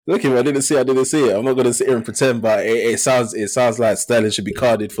Look, if I didn't see it, I didn't see it. I'm not gonna sit here and pretend, but it sounds like Sterling should be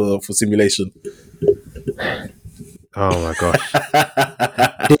carded for simulation. Oh my gosh.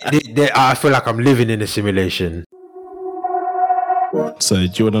 I feel like I'm living in a simulation. So,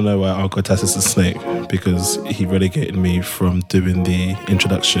 do you want to know why Uncle Tass is a snake? Because he relegated me from doing the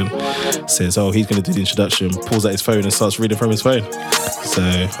introduction. Says, oh, he's going to do the introduction, pulls out his phone and starts reading from his phone. So,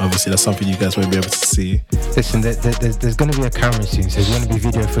 obviously, that's something you guys won't be able to see. Listen, there's going to be a camera soon, so there's going to be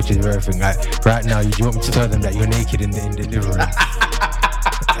video footage of everything. Like, right now, do you want me to tell them that you're naked in the living room?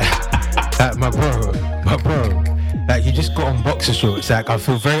 Like, my bro. Like, you just got on boxer shorts. Like, I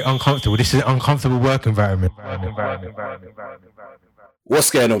feel very uncomfortable. This is an uncomfortable work environment. What's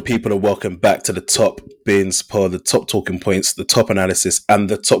going on, people, and welcome back to the Top Bins Pod, the top talking points, the top analysis, and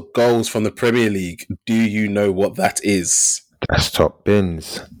the top goals from the Premier League. Do you know what that is? That's Top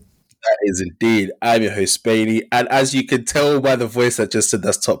Bins. That is indeed. I'm your host, Bailey, and as you can tell by the voice that just said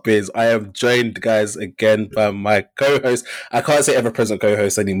that's Top Bins, I am joined, guys, again by my co-host. I can't say ever-present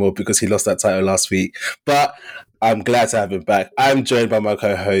co-host anymore because he lost that title last week, but I'm glad to have him back. I'm joined by my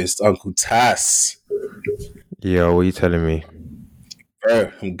co-host, Uncle Tass. Yo, what are you telling me?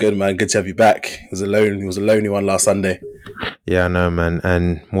 Bro, I'm good, man. Good to have you back. It was a lonely one last Sunday. Yeah, I know, man.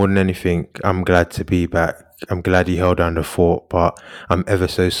 And more than anything, I'm glad to be back. I'm glad he held down the fort, but I'm ever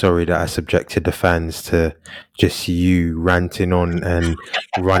so sorry that I subjected the fans to just you ranting on and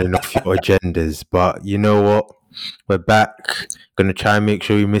running off your agendas. But you know what? We're back. Gonna try and make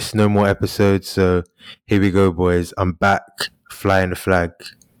sure we miss no more episodes. So here we go, boys. I'm back, flying the flag.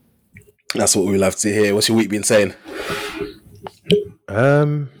 That's what we love to hear. What's your week been saying?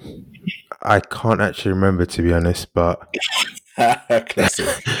 I can't actually remember, to be honest, but Classic.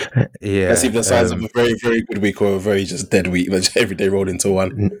 Yeah. That's either the signs of a very, very good week or a very just dead week. Like just every day rolled into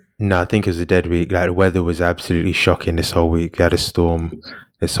one. No, I think it was a dead week. Like, the weather was absolutely shocking this whole week. We had a storm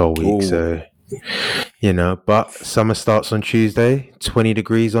this whole week. Ooh. So, you know, but summer starts on Tuesday, 20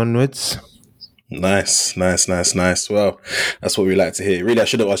 degrees onwards. Nice. Well, that's what we like to hear. Really, I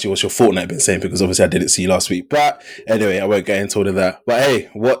should have asked you what's your fortnight been saying, because obviously I didn't see you last week. But anyway, I won't get into all of that. But hey,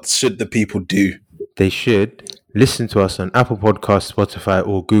 what should the people do? They should listen to us on Apple Podcasts, Spotify,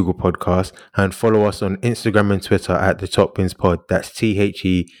 or Google Podcasts, and follow us on Instagram and Twitter at the Top Bins Pod. That's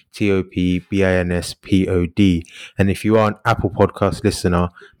THETOPBINSPOD. And if you are an Apple Podcast listener,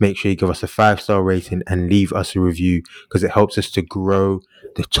 make sure you give us a 5-star rating and leave us a review, because it helps us to grow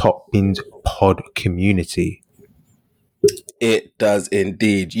the Top Bins Pod community. It does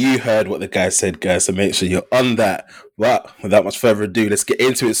indeed. You heard what the guy said, guys, so make sure you're on that. But without much further ado, let's get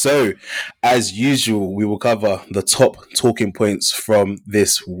into it. So, as usual, we will cover the top talking points from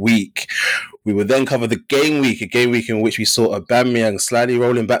this week. We will then cover the game week, a game week in which we saw Aubameyang slightly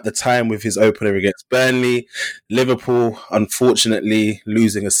rolling back the time with his opener against Burnley. Liverpool, unfortunately,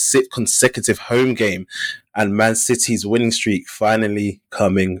 losing a 6th consecutive home game, and Man City's winning streak finally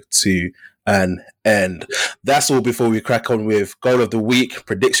coming to an end. That's all before we crack on with Goal of the Week,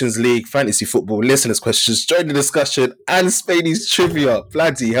 Predictions League, Fantasy Football, Listeners' Questions, join the discussion, and Spadey's Trivia.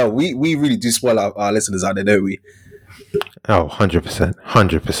 Bloody hell, we really do spoil our listeners out there, don't we? Oh,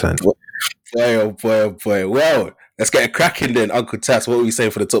 100%. Boy, oh boy. Well, let's get a cracking then. Uncle Tass, what are we saying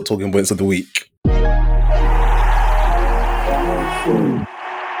for the top talking points of the week?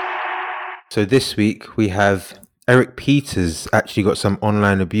 So this week we have Erik Pieters actually got some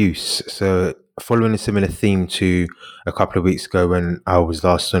online abuse. So following a similar theme to a couple of weeks ago when I was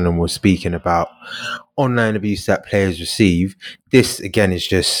last on and was speaking about online abuse that players receive, this again is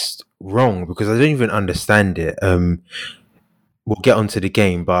just wrong, because I don't even understand it. We'll get onto the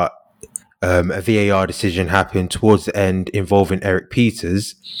game, but a VAR decision happened towards the end involving Erik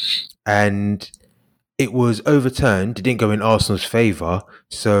Pieters, and it was overturned. It didn't go in Arsenal's favour,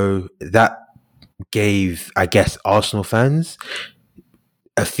 so that gave, I guess, Arsenal fans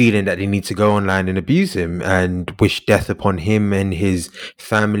a feeling that they need to go online and abuse him and wish death upon him and his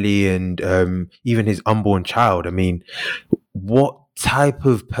family and even his unborn child. I mean, what type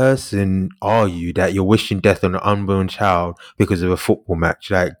of person are you that you're wishing death on an unborn child because of a football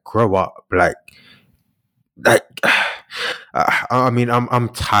match? Like, grow up. Like I mean, I'm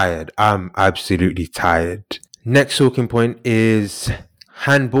tired. I'm absolutely tired. Next talking point is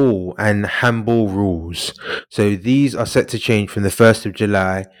handball and handball rules. So these are set to change from the 1st of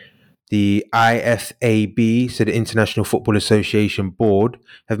July. The IFAB, so the International Football Association Board,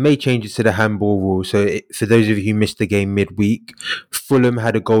 have made changes to the handball rule. So for those of you who missed the game midweek, Fulham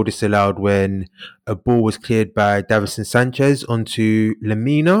had a goal disallowed when a ball was cleared by Davinson Sanchez onto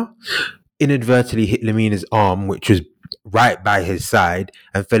Lemina, inadvertently hit Lemina's arm, which was right by his side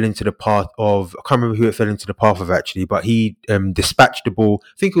and fell into the path of, I can't remember who it fell into the path of actually, but he dispatched the ball.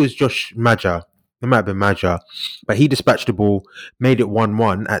 I think it was Josh Maja. It might have been Maja, but he dispatched the ball, made it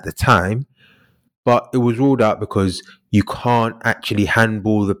 1-1 at the time, but it was ruled out because you can't actually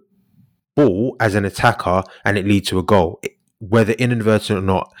handball the ball as an attacker and it leads to a goal. Whether inadvertent or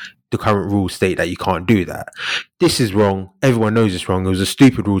not, the current rules state that you can't do that. This is wrong. Everyone knows it's wrong. It was a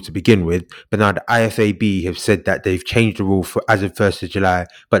stupid rule to begin with, but now the IFAB have said that they've changed the rule for as of 1st of July,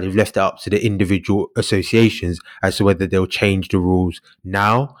 but they've left it up to the individual associations as to whether they'll change the rules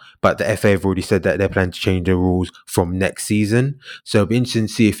now. But the FA have already said that they're planning to change the rules from next season. So it'll be interesting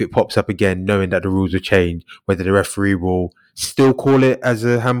to see if it pops up again, knowing that the rules will change, whether the referee will still call it as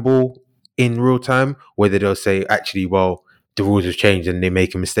a handball in real time, whether they'll say, actually, well, the rules have changed and they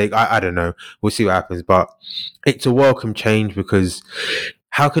make a mistake. I don't know. We'll see what happens. But it's a welcome change, because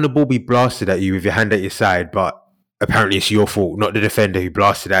how can a ball be blasted at you with your hand at your side, but apparently it's your fault, not the defender who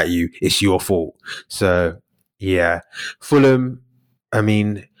blasted at you. It's your fault. So, yeah. Fulham, I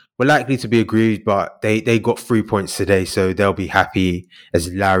mean, we're likely to be aggrieved, but they got 3 points today, so they'll be happy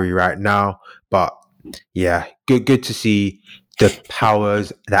as Larry right now. But, yeah, good to see the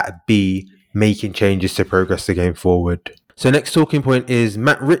powers that be making changes to progress the game forward. So next talking point is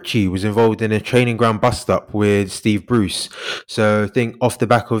Matt Ritchie was involved in a training ground bust-up with Steve Bruce. So I think off the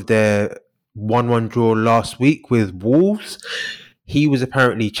back of their 1-1 draw last week with Wolves, he was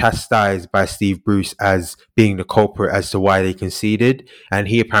apparently chastised by Steve Bruce as being the culprit as to why they conceded. And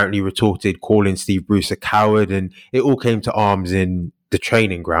he apparently retorted, calling Steve Bruce a coward, and it all came to arms in the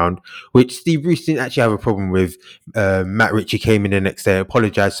training ground, which Steve Bruce didn't actually have a problem with. Matt Ritchie came in the next day,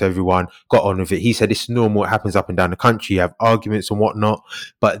 apologised to everyone, got on with it. He said it's normal, it happens up and down the country, you have arguments and whatnot,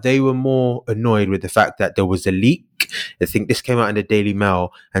 but they were more annoyed with the fact that there was a leak. I think this came out in the Daily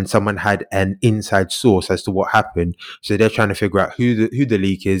Mail and someone had an inside source as to what happened. So they're trying to figure out who the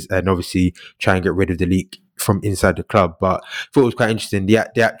leak is and obviously try and get rid of the leak from inside the club. But I thought it was quite interesting. The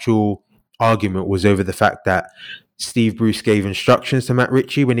actual argument was over the fact that Steve Bruce gave instructions to Matt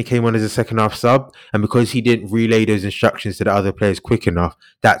Ritchie when he came on as a second half sub, and because he didn't relay those instructions to the other players quick enough,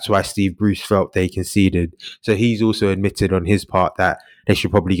 that's why Steve Bruce felt they conceded. So he's also admitted on his part that they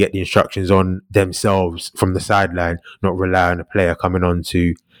should probably get the instructions on themselves from the sideline, not rely on a player coming on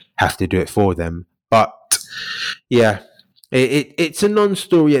to have to do it for them. But yeah, it's a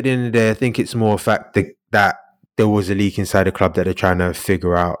non-story at the end of the day. I think it's more a fact that there was a leak inside the club that they're trying to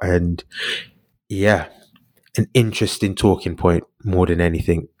figure out, and yeah, an interesting talking point more than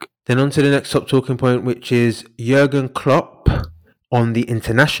anything. Then on to the next top talking point, which is Jurgen Klopp on the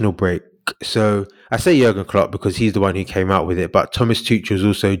international break. So I say Jurgen Klopp because he's the one who came out with it, but Thomas Tuchel's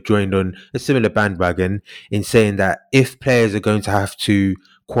also joined on a similar bandwagon in saying that if players are going to have to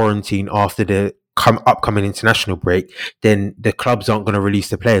quarantine after the upcoming international break, then the clubs aren't going to release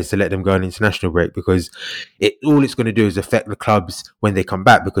the players to let them go on international break, because all it's going to do is affect the clubs when they come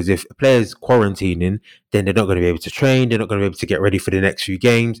back. Because if a player's quarantining, then they're not going to be able to train, they're not going to be able to get ready for the next few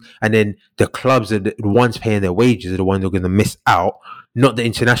games, and then the clubs are the ones paying their wages are the ones who are going to miss out, not the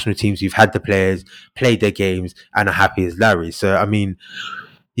international teams who've had the players, played their games, and are happy as Larry. So, I mean,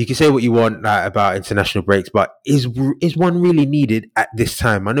 you can say what you want about international breaks, but is one really needed at this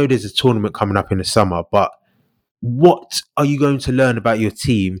time? I know there's a tournament coming up in the summer, but what are you going to learn about your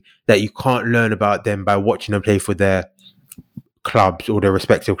team that you can't learn about them by watching them play for their clubs or their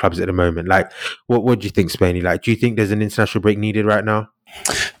respective clubs at the moment? Like, what do you think, Spaney? Like, do you think there's an international break needed right now?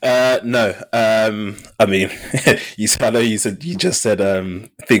 No. I mean, I know you just said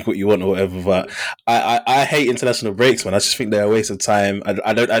think what you want or whatever, but I hate international breaks, man. I just think they're a waste of time.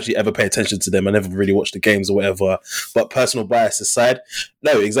 I don't actually ever pay attention to them. I never really watch the games or whatever. But personal bias aside,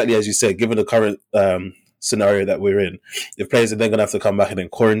 no, exactly as you said, given the current scenario that we're in, if players are then going to have to come back and then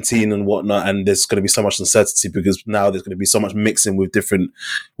quarantine and whatnot, and there's going to be so much uncertainty because now there's going to be so much mixing with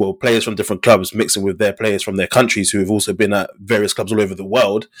players from different clubs mixing with their players from their countries who have also been at various clubs all over the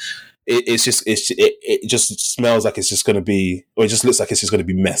world. It just smells like it's just going to be, or it just looks like it's just going to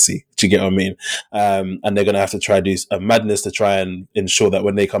be messy. Do you get what I mean? And they're going to have to try to do a madness to try and ensure that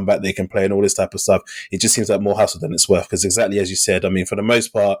when they come back, they can play and all this type of stuff. It just seems like more hassle than it's worth. Because exactly as you said, I mean, for the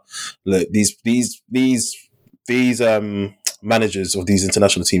most part, look, these managers of these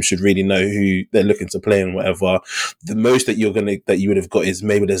international teams should really know who they're looking to play and whatever. The most that you would have got is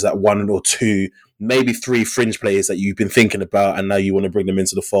maybe there's that one or two maybe 3 fringe players that you've been thinking about, and now you want to bring them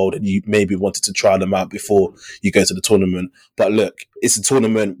into the fold, and you maybe wanted to try them out before you go to the tournament. But look, it's a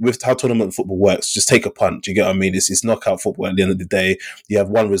tournament. With how tournament football works, just take a punt. Do you get what I mean? It's knockout football. At the end of the day, you have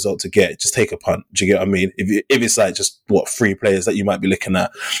one result to get. Just take a punt. Do you get what I mean? If it's like just 3 players that you might be looking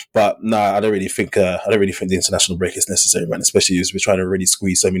at, but no, I don't really think the international break is necessary, man. Especially as we're trying to really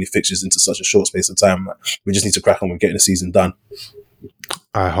squeeze so many fixtures into such a short space of time. Man. We just need to crack on with getting the season done.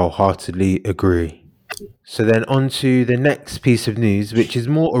 I wholeheartedly agree. So then on to the next piece of news, which is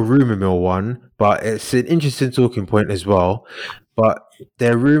more a rumour mill one, but it's an interesting talking point as well. But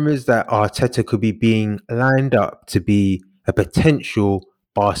there are rumours that Arteta could be being lined up to be a potential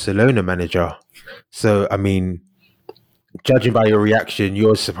Barcelona manager. So, I mean, judging by your reaction,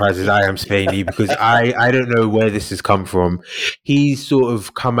 you're as surprised as I am, Spainy, because I don't know where this has come from. He's sort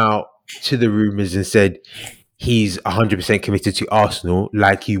of come out to the rumours and said he's 100% committed to Arsenal,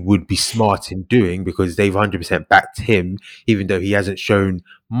 like he would be smart in doing, because they've 100% backed him, even though he hasn't shown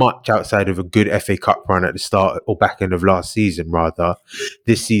much outside of a good FA Cup run at the start or back end of last season, rather.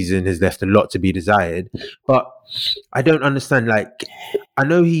 This season has left a lot to be desired. But I don't understand, like, I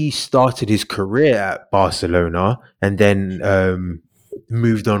know he started his career at Barcelona and then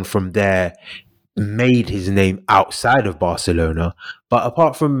moved on from there, made his name outside of Barcelona. But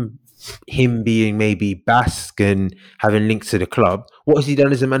apart from him being maybe Basque and having links to the club, what has he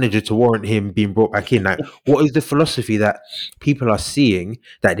done as a manager to warrant him being brought back in? Like, what is the philosophy that people are seeing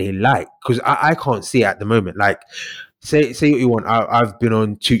that they like? Because I can't see it at the moment. Like, say what you want. I've been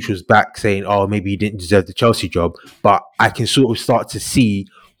on Tuchel's back saying, oh, maybe he didn't deserve the Chelsea job, but I can sort of start to see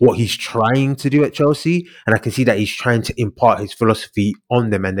what he's trying to do at Chelsea, and I can see that he's trying to impart his philosophy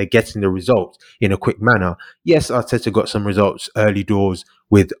on them, and they're getting the results in a quick manner. Yes, Arteta got some results early doors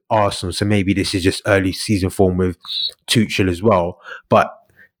with Arsenal, so maybe this is just early season form with Tuchel as well. But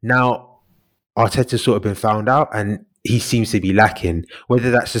now Arteta's sort of been found out, and he seems to be lacking. Whether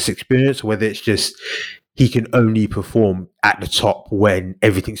that's just experience, or whether it's just he can only perform at the top when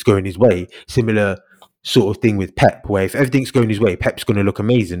everything's going his way. Similar sort of thing with Pep, where if everything's going his way, Pep's going to look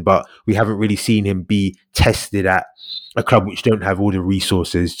amazing, but we haven't really seen him be tested at a club which don't have all the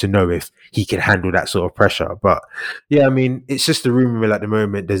resources to know if he can handle that sort of pressure. But yeah, I mean, it's just a rumor mill at the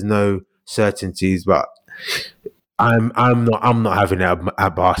moment. There's no certainties, but I'm not having it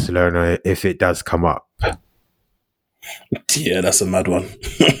at Barcelona if it does come up. Yeah, that's a mad one.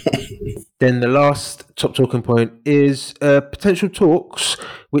 Then the last top talking point is potential talks,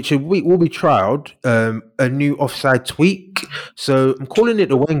 which will be trialled, a new offside tweak. So I'm calling it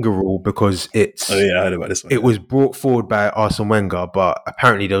the Wenger rule because it's... Oh yeah, I heard about this one. It was brought forward by Arsene Wenger, but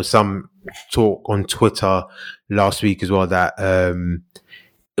apparently there was some talk on Twitter last week as well that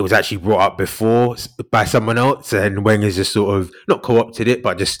it was actually brought up before by someone else, and Wenger's just sort of not co-opted it,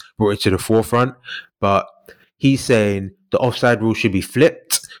 but just brought it to the forefront. But he's saying the offside rule should be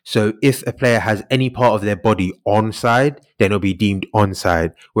flipped. So if a player has any part of their body onside, then it'll be deemed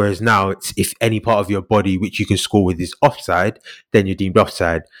onside. Whereas now it's if any part of your body which you can score with is offside, then you're deemed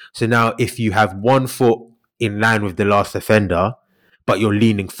offside. So now if you have one foot in line with the last defender, but you're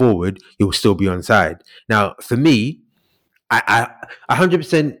leaning forward, you'll still be onside. Now, for me, I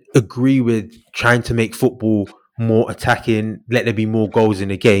 100% agree with trying to make football more attacking, let there be more goals in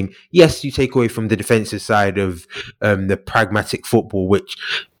the game. Yes, you take away from the defensive side of the pragmatic football, which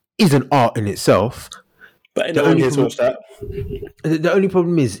is an art in itself. But the only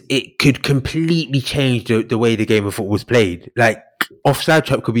problem is it could completely change the way the game of football is played. Like, offside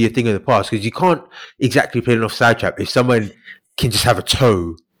trap could be a thing of the past because you can't exactly play an offside trap if someone can just have a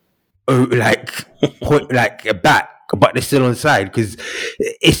toe, or like a bat, but they're still onside, because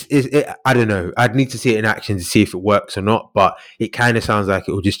I don't know. I'd need to see it in action to see if it works or not, but it kind of sounds like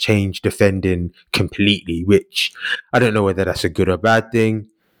it will just change defending completely, which I don't know whether that's a good or bad thing.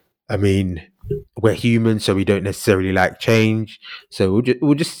 I mean, we're human, so we don't necessarily like change. So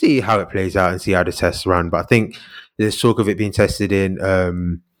we'll just see how it plays out and see how the tests run. But I think there's talk of it being tested in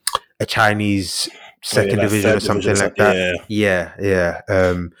a Chinese second division or something like that. Yeah.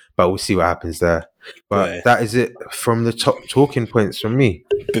 But we'll see what happens there. But that is it from the top talking points from me.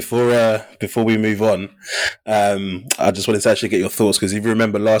 Before we move on, I just wanted to actually get your thoughts, because if you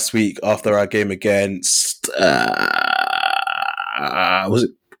remember last week after our game against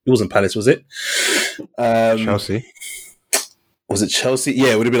it wasn't Palace, was it? Chelsea. Was it Chelsea? Yeah,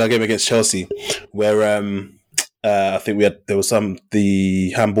 it would have been our game against Chelsea, where I think there was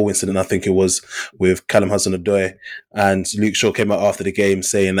the handball incident, I think it was, with Callum Hudson-Odoi, and Luke Shaw came out after the game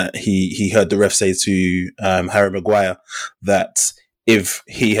saying that he heard the ref say to Harry Maguire that if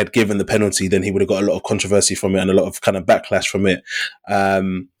he had given the penalty, then he would have got a lot of controversy from it and a lot of kind of backlash from it.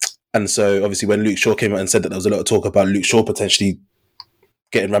 And so obviously when Luke Shaw came out and said that there was a lot of talk about Luke Shaw potentially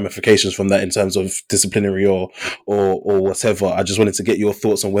getting ramifications from that in terms of disciplinary or whatever, I just wanted to get your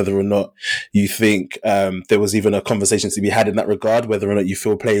thoughts on whether or not you think there was even a conversation to be had in that regard, whether or not you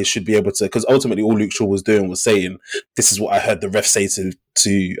feel players should be able to, because ultimately all Luke Shaw was doing was saying, this is what I heard the ref say to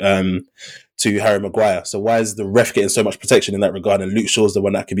Harry Maguire. So why is the ref getting so much protection in that regard, and Luke Shaw's the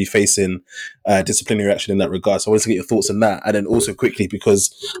one that could be facing disciplinary action in that regard? So I wanted to get your thoughts on that. And then also quickly,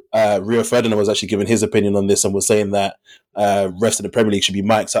 because Rio Ferdinand was actually giving his opinion on this and was saying that refs in the Premier League should be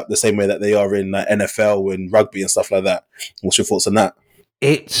mic'd up the same way that they are in NFL and rugby and stuff like that. What's your thoughts on that?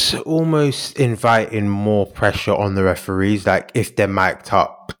 It's almost inviting more pressure on the referees. Like if they're mic'd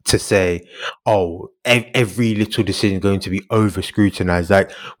up to say, oh, every little decision is going to be over scrutinized.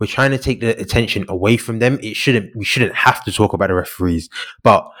 Like we're trying to take the attention away from them. We shouldn't have to talk about the referees,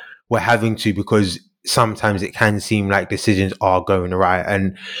 but we're having to, because sometimes it can seem like decisions are going awry.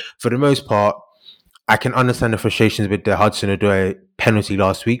 And for the most part, I can understand the frustrations with the Hudson-Odoi penalty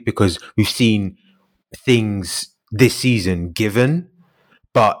last week, because we've seen things this season given.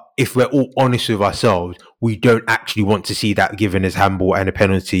 But if we're all honest with ourselves, we don't actually want to see that given as handball and a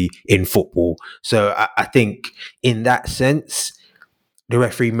penalty in football. So I think in that sense, the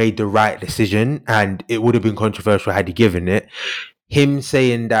referee made the right decision, and it would have been controversial had he given it. Him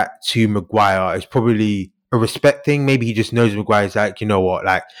saying that to Maguire is probably a respect thing. Maybe he just knows Maguire's like, you know what,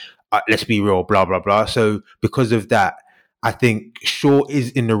 like, let's be real, blah, blah, blah. So because of that, I think Shaw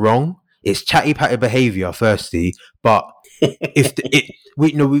is in the wrong. It's chatty-patty behaviour, firstly, but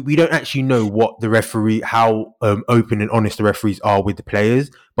we don't actually know what the referee, how open and honest the referees are with the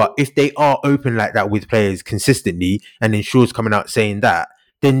players. But if they are open like that with players consistently, and then Shaw's coming out saying that,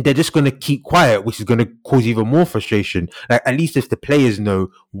 then they're just going to keep quiet, which is going to cause even more frustration. Like, at least if the players know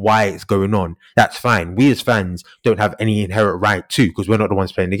why it's going on, that's fine. We as fans don't have any inherent right to, because we're not the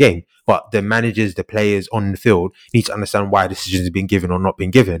ones playing the game. But the managers, the players on the field need to understand why decisions have been given or not been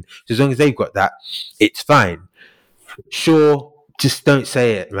given. So as long as they've got that, it's fine. Sure, just don't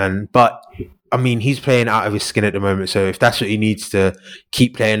say it, man. But I mean, he's playing out of his skin at the moment. So if that's what he needs to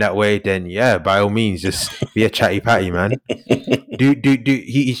keep playing that way, then yeah, by all means, just be a chatty patty, man.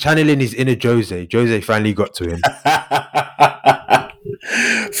 He's channeling his inner Jose. Jose finally got to him.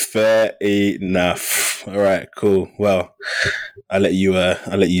 Fair enough. All right, cool. Well, I'll let you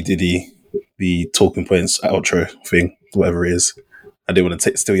do the talking points outro thing, whatever it is. I didn't want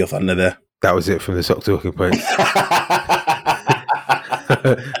to steal your thunder there. That was it from the Sock Talking Points.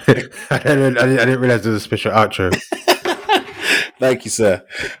 I didn't realize there was a special outro. Thank you, sir.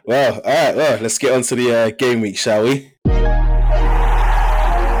 Well, all right. Well, let's get on to the game week, shall we?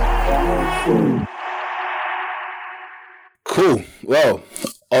 Cool. Well,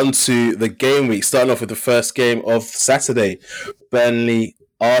 on to the game week. Starting off with the first game of Saturday, Burnley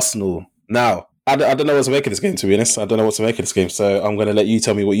Arsenal. Now, I don't know what to make of this game, to be honest. I don't know what to make of this game, so I'm going to let you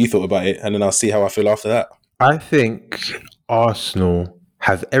tell me what you thought about it, and then I'll see how I feel after that. I think Arsenal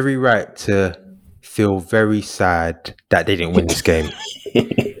have every right to feel very sad that they didn't win this game.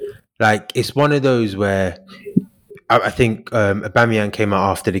 Like, it's one of those where I think Aubameyang came out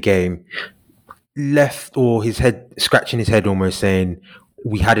after the game, left or his head scratching his head almost, saying,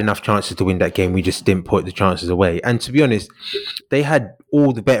 we had enough chances to win that game, we just didn't put the chances away. And to be honest, they had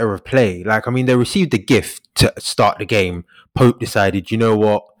all the better of play. Like, I mean, they received the gift to start the game. Pope decided, you know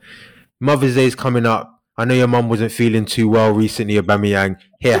what, Mother's Day is coming up. I know your mum wasn't feeling too well recently, Aubameyang.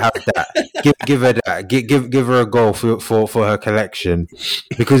 Here, have that. Give her that. Give her a goal for her collection.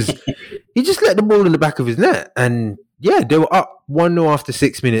 Because he just let the ball in the back of his net. And yeah, they were up 1-0 after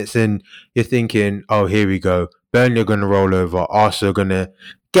 6 minutes, and you're thinking, oh, here we go. Burnley are going to roll over. Arsenal are going to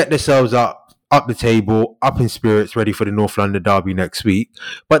get themselves up the table, up in spirits, ready for the North London derby next week.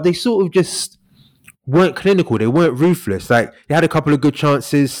 But they sort of just weren't clinical. They weren't ruthless. Like, they had a couple of good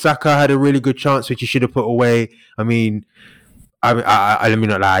chances. Saka had a really good chance, which he should have put away. I mean, let me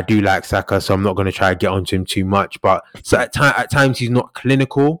not lie, I do like Saka, so I'm not going to try to get onto him too much. But so at times he's not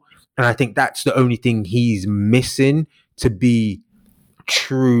clinical. And I think that's the only thing he's missing to be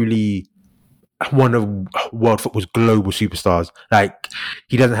truly one of world football's global superstars. Like,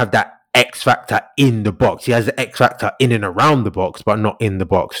 he doesn't have that X factor in the box. He has the X factor in and around the box, but not in the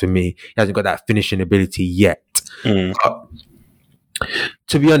box for me. He hasn't got that finishing ability yet. But,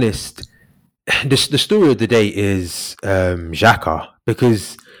 to be honest, the story of the day is Xhaka,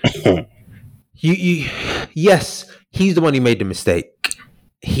 because yes, he's the one who made the mistake.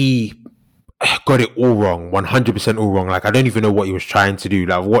 He got it all wrong, 100% all wrong. Like, I don't even know what he was trying to do.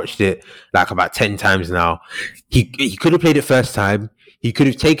 Like, I've watched it like about 10 times now. He could have played it first time. He could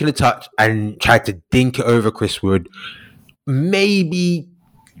have taken a touch and tried to dink it over Chris Wood. Maybe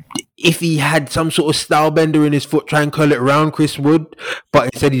if he had some sort of style bender in his foot, try and curl it around Chris Wood, but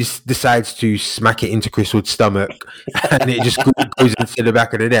instead he decides to smack it into Chris Wood's stomach, and it just goes into the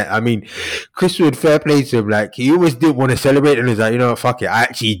back of the net. I mean, Chris Wood, fair play to him. Like, he always did want to celebrate, and he's like, you know what, fuck it, I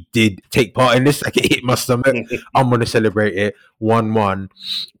actually did take part in this. Like, it hit my stomach. I'm gonna celebrate it. 1-1.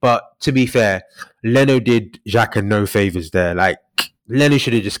 But to be fair, Leno did Xhaka no favors there. Like, Leno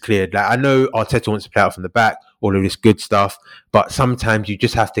should have just cleared. Like, I know Arteta wants to play out from the back, all of this good stuff, but sometimes you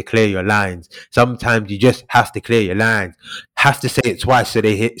just have to clear your lines. Have to say it twice so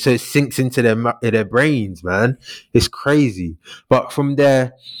it sinks into their brains, man. It's crazy. But from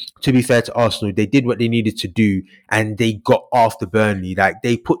there, to be fair to Arsenal, they did what they needed to do, and they got after Burnley. Like,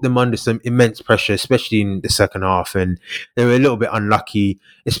 they put them under some immense pressure, especially in the second half, and they were a little bit unlucky,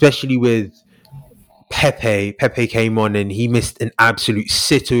 especially with Pepe. Pepe came on and he missed an absolute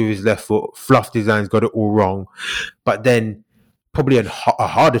sitter with his left foot, fluffed his hands, got it all wrong. But then probably a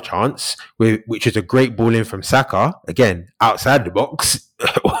harder chance, which was a great ball in from Saka, again, outside the box.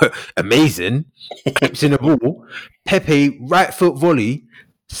 Amazing. Clips in the ball. Pepe, right foot volley,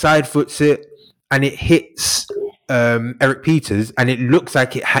 side foots it, and it hits Eric Peters, and it looks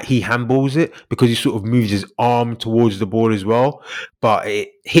like he handballs it because he sort of moves his arm towards the ball as well, but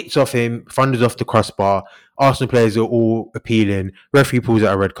it hits off him, thunders off the crossbar. Arsenal players are all appealing. Referee pulls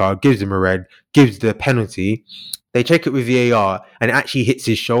out a red card, gives him a red, gives the penalty. They check it with VAR, and it actually hits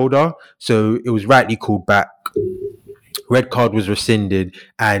his shoulder, so it was rightly called back. Red card was rescinded,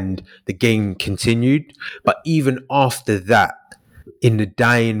 and the game continued. But even after that, in the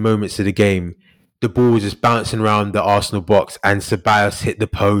dying moments of the game, the ball was just bouncing around the Arsenal box, and Ceballos hit the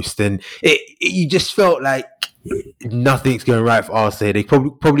post, and you just felt like nothing's going right for Arsenal. They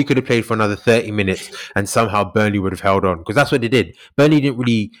probably could have played for another 30 minutes, and somehow Burnley would have held on, because that's what they did. Burnley didn't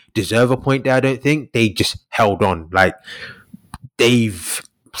really deserve a point there, I don't think. They just held on. Like, they've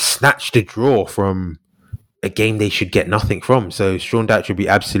snatched a draw from a game they should get nothing from. So Sean Dyche would be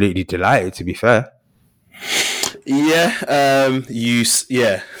absolutely delighted, to be fair. Yeah,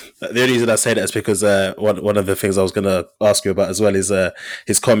 The only reason I say that is because one of the things I was going to ask you about as well is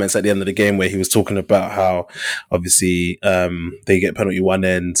his comments at the end of the game, where he was talking about how obviously they get penalty one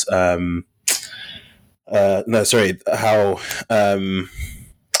end. How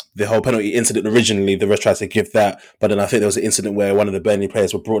the whole penalty incident originally, the ref tried to give that, but then I think there was an incident where one of the Burnley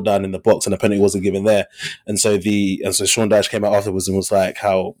players were brought down in the box and the penalty wasn't given there, and so Sean Dyche came out afterwards and was like,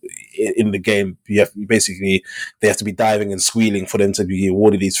 how in the game they have to be diving and squealing for them to be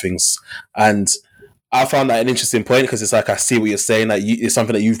awarded these things. And I found that an interesting point, because it's like, I see what you're saying. Like, it's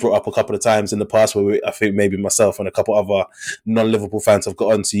something that you've brought up a couple of times in the past, where I think maybe myself and a couple other non-Liverpool fans have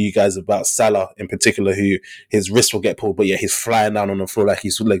got on to you guys about Salah in particular, who his wrist will get pulled, but yet he's flying down on the floor like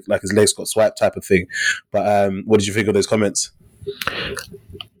he's like his legs got swiped type of thing. But what did you think of those comments?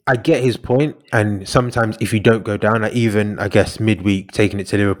 I get his point, and sometimes if you don't go down, like even I guess midweek taking it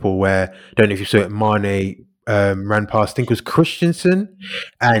to Liverpool, where I don't know if you saw it, Mane ran past, I think it was Christensen,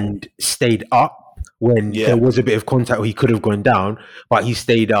 and stayed up when there was a bit of contact where he could have gone down, but he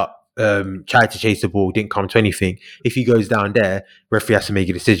stayed up, tried to chase the ball, didn't come to anything. If he goes down there, referee has to make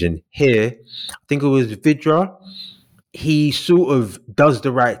a decision. Here, I think it was Vidra, he sort of does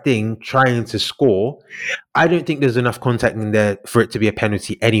the right thing, trying to score. I don't think there's enough contact in there for it to be a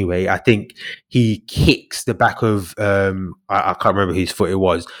penalty anyway. I think he kicks the back of, I can't remember whose foot it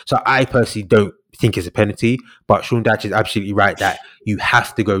was. So I personally don't think it's a penalty, but Sean Dyche is absolutely right that you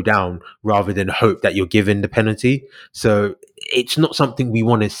have to go down rather than hope that you're given the penalty. So it's not something we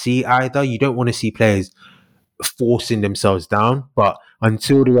want to see either. You don't want to see players forcing themselves down, but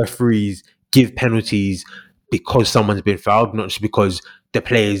until the referees give penalties because someone's been fouled, not just because the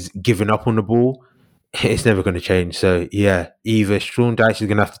player's given up on the ball, it's never going to change. So yeah, either Sean Dyche is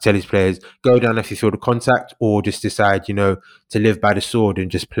going to have to tell his players, go down if you feel the contact, or just decide, to live by the sword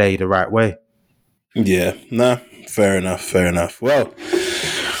and just play the right way. Yeah, fair enough. Well,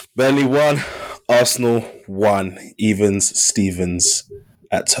 Burnley 1, Arsenal 1, Evans Stevens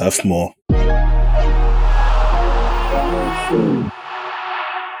at Turf Moor.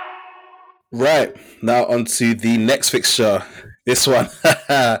 Right, now on to the next fixture. This one,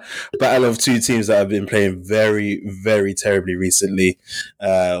 battle of two teams that have been playing very, very terribly recently.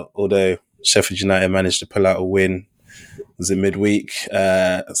 Although Sheffield United managed to pull out a win, was it midweek?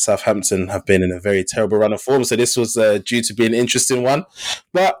 Southampton have been in a very terrible run of form, so this was due to be an interesting one.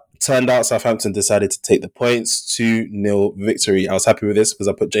 But turned out Southampton decided to take the points, 2-0 victory. I was happy with this because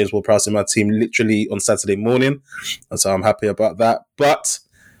I put James Ward-Prowse in my team literally on Saturday morning, and so I'm happy about that. But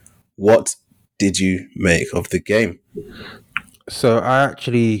what did you make of the game? So I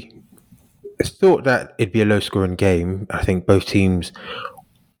actually thought that it'd be a low-scoring game. I think both teams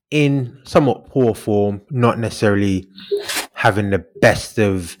in somewhat poor form, not necessarily having the best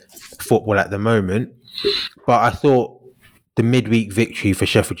of football at the moment. But I thought the midweek victory for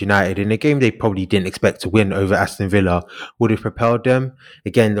Sheffield United in a game they probably didn't expect to win over Aston Villa would have propelled them.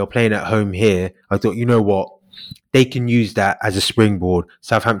 Again, they're playing at home here. I thought, you know what? They can use that as a springboard.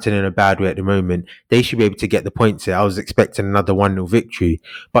 Southampton in a bad way at the moment. They should be able to get the points here. I was expecting another 1-0 victory.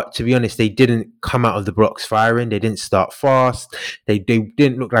 But to be honest, they didn't come out of the blocks firing. They didn't start fast. They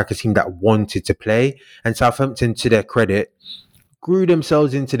didn't look like a team that wanted to play. And Southampton, to their credit, grew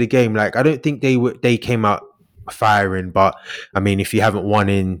themselves into the game. Like, I don't think they came out firing, but I mean, if you haven't won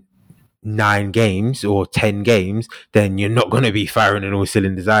in 9 games or 10 games, then you're not going to be firing in all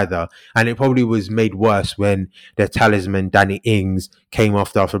cylinders either. And it probably was made worse when their talisman Danny Ings came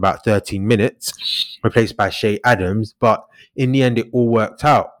off after about 13 minutes, replaced by Shea Adams. But in the end, it all worked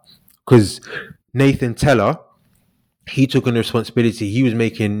out because Nathan Tella, he took on the responsibility. He was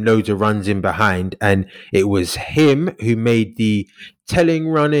making loads of runs in behind, and it was him who made the telling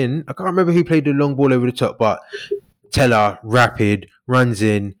run in. I can't remember who played the long ball over the top, but Tella, rapid, runs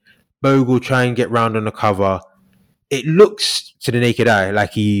in. Bogle try and get round on the cover. It looks to the naked eye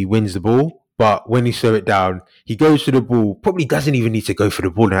like he wins the ball, but when you slow it down, he goes for the ball, probably doesn't even need to go for the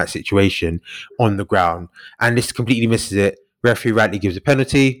ball in that situation on the ground, and this completely misses it. Referee rightly gives a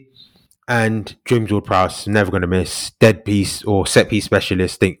penalty, and James Ward-Prowse, never going to miss. Dead piece or set piece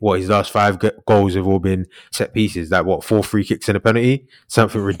specialist. Think what his last 5 goals have all been set pieces. Like 4 free kicks and a penalty,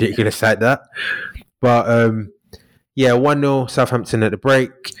 something ridiculous like that. But 1-0 Southampton at the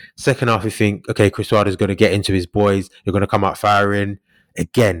break. Second half, you think, okay, Chris Wilder's going to get into his boys. They're going to come out firing.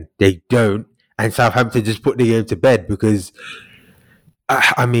 Again, they don't. And Southampton just put the game to bed because,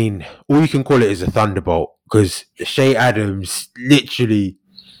 I mean, all you can call it is a thunderbolt because Shea Adams literally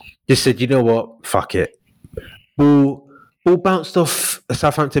just said, you know what, fuck it. Ball bounced off a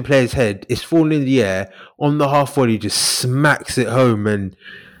Southampton player's head. It's falling in the air. On the half volley, just smacks it home. And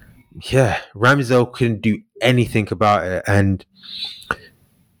yeah, Ramsdale couldn't do anything about it. And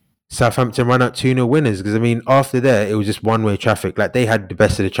Southampton run out 2-0 winners because, I mean, after that, it was just one-way traffic. Like, they had the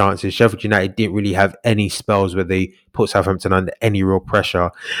best of the chances. Sheffield United didn't really have any spells where they put Southampton under any real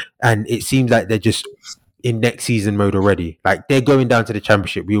pressure. And it seems like they're just in next season mode already. Like, they're going down to the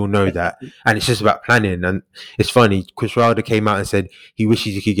Championship. We all know that. And it's just about planning. And it's funny, Chris Wilder came out and said he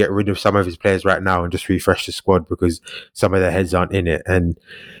wishes he could get rid of some of his players right now and just refresh the squad because some of their heads aren't in it. And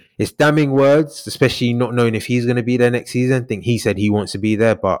it's damning words, especially not knowing if he's going to be there next season. I think he said he wants to be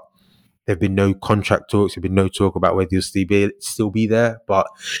there, but there have been no contract talks. There's been no talk about whether he'll still be there. But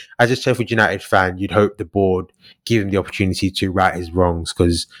as a Sheffield United fan, you'd hope the board give him the opportunity to right his wrongs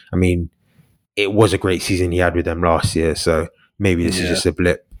because, I mean, it was a great season he had with them last year. So maybe this is just a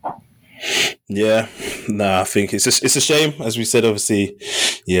blip. Yeah, I think it's a shame, as we said. Obviously,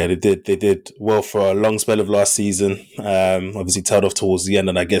 yeah, they did well for a long spell of last season. Obviously, tailed off towards the end,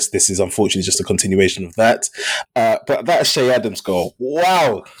 and I guess this is unfortunately just a continuation of that. But that Shea Adams goal,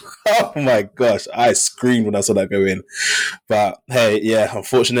 wow! Oh my gosh, I screamed when I saw that go in. But hey, yeah,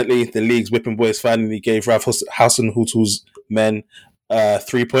 unfortunately, the league's whipping boys finally gave Ralph Hasenhüttl's men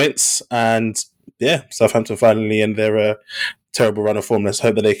 3 points, and yeah, Southampton finally end their terrible run of form. Let's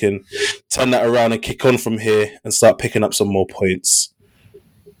hope that they can turn that around and kick on from here and start picking up some more points.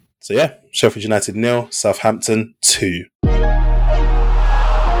 So yeah, Sheffield United 0, Southampton 2.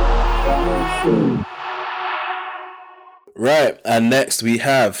 Right, and next we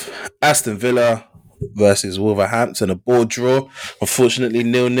have Aston Villa versus Wolverhampton, a ball draw. Unfortunately,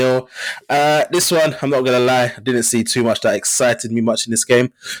 0-0. This one, I'm not going to lie, I didn't see too much that excited me much in this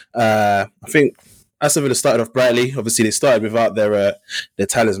game. I think Aston Villa started off brightly. Obviously, they started without their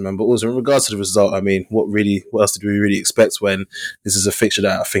talisman, but also in regards to the result, I mean, what else did we really expect when this is a fixture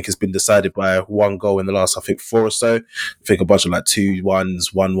that I think has been decided by 1 goal in the last, 4 or so. I think a bunch of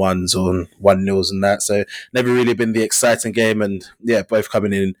 2-1s, 1-1s, or 1-0s and that. So never really been the exciting game, and yeah, both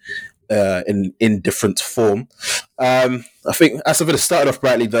coming in different form. I think Aston Villa started off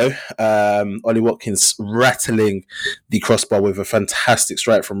brightly though. Ollie Watkins rattling the crossbar with a fantastic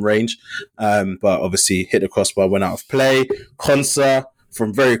strike from range, but obviously hit the crossbar, went out of play. Konsa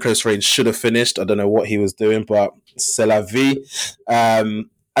from very close range should have finished. I don't know what he was doing, but c'est la vie. And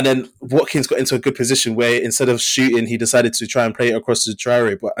then Watkins got into a good position where instead of shooting, he decided to try and play it across to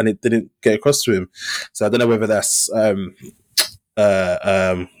Traore, and it didn't get across to him. So I don't know whether that's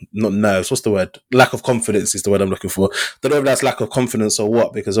not nerves, what's the word? Lack of confidence is the word I'm looking for. Don't know if that's lack of confidence or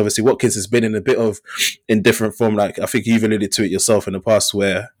what, because obviously Watkins has been in a bit of indifferent form. Like, I think you've alluded to it yourself in the past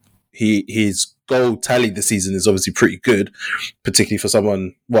where his goal tally this season is obviously pretty good, particularly for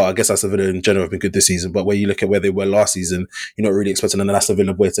someone. Well, I guess Aston Villa in general have been good this season, but when you look at where they were last season, you're not really expecting an Aston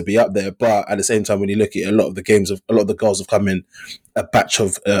Villa boy to be up there. But at the same time, when you look at a lot of the goals have come in a batch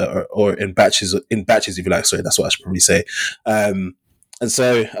of or in batches, if you like. Sorry, that's what I should probably say. And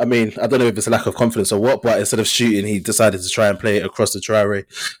so, I mean, I don't know if it's a lack of confidence or what, but instead of shooting, he decided to try and play it across the Traore,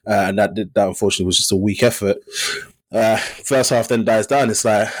 and that unfortunately was just a weak effort. First half then dies down. It's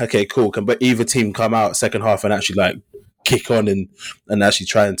like, okay, cool. But either team come out second half and actually like kick on and actually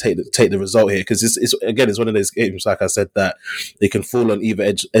try and take the result here, because it's one of those games, like I said, that they can fall on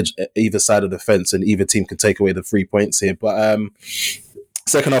either either side of the fence, and either team can take away the 3 points here. But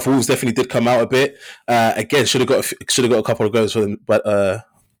second half, Wolves definitely did come out a bit. Again, should have got a couple of goals for them, but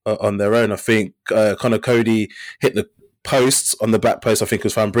on their own, I think Connor Cody hit the post on the back post. I think it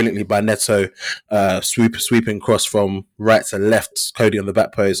was found brilliantly by Neto. Sweeping cross from right to left. Cody on the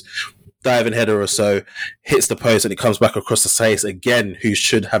back post, diving header or so, hits the post, and it comes back across the space again, who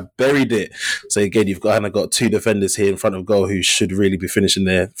should have buried it. So again, you've kind of got two defenders here in front of goal who should really be finishing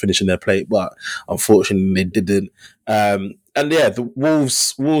their plate, but unfortunately they didn't. And yeah, the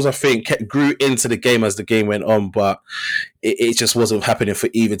Wolves, I think, grew into the game as the game went on, but it just wasn't happening for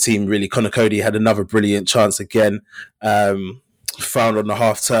either team, really. Connor Cody had another brilliant chance again, found on the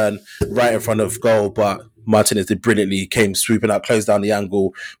half turn right in front of goal, but Martinez did brilliantly, came swooping out, closed down the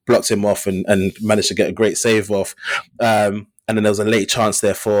angle, blocked him off, and managed to get a great save off. And then there was a late chance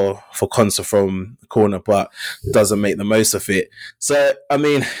there for Konsa from the corner, but doesn't make the most of it. So, I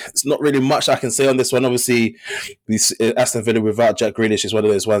mean, it's not really much I can say on this one. Obviously, Aston Villa without Jack Grealish is one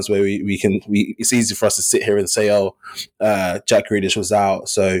of those ones where it's easy for us to sit here and say, Jack Grealish was out.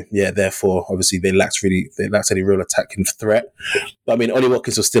 So, yeah, therefore, obviously, they lacked any real attacking threat. But, I mean, Ollie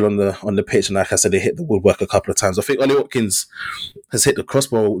Watkins was still on the pitch, and like I said, they hit the woodwork a couple of times. I think Ollie Watkins has hit the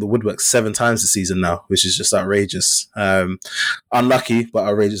crossbar, the woodwork 7 times this season now, which is just outrageous. Unlucky, but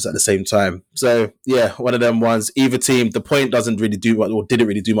outrageous at the same time. So yeah, one of them ones. Either team, the point doesn't really do much, or didn't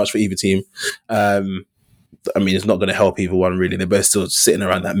really do much for either team. I mean, it's not going to help either one really. They're both still sitting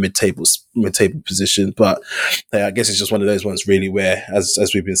around that mid-table position. But yeah, I guess it's just one of those ones really where,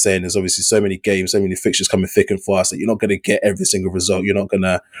 as we've been saying, there's obviously so many games, so many fixtures coming thick and fast that you're not going to get every single result.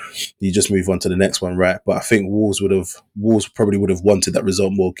 You just move on to the next one, right? But I think Wolves probably would have wanted that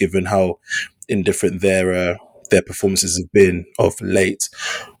result more, given how indifferent their performances have been of late.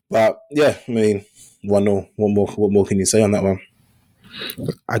 But yeah, I mean, 1-0. What more can you say on that one?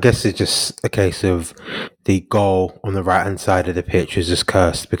 I guess it's just a case of the goal on the right hand side of the pitch was just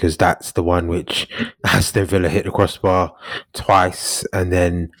cursed, because that's the one which Aston Villa hit the crossbar twice, and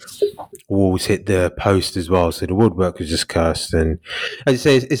then Wolves hit the post as well. So the woodwork was just cursed. And as you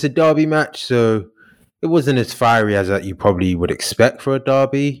say, it's a derby match, so it wasn't as fiery as that you probably would expect for a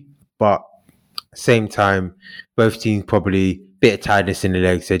derby, but same time, both teams probably a bit of tiredness in the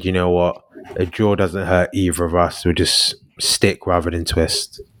leg, said, you know what, a draw doesn't hurt either of us. We'll just stick rather than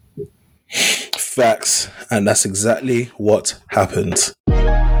twist. Facts, and that's exactly what happened.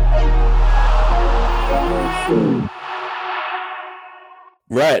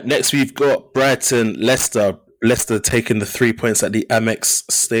 Right, next we've got Brighton, Leicester. Leicester taking the 3 points at the Amex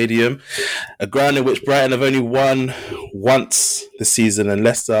Stadium, a ground in which Brighton have only won once this season, and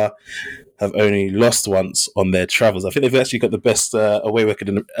Leicester have only lost once on their travels. I think they've actually got the best away record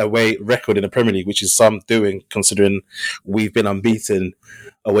in the Premier League, which is some doing, considering we've been unbeaten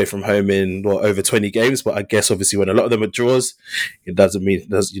away from home in over 20 games. But I guess obviously when a lot of them are draws, it doesn't mean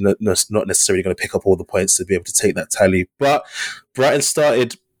you're not necessarily going to pick up all the points to be able to take that tally. But Brighton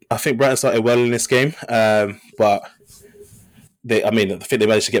started well in this game, but I think they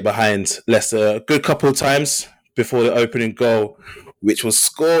managed to get behind Leicester a good couple of times before the opening goal, which was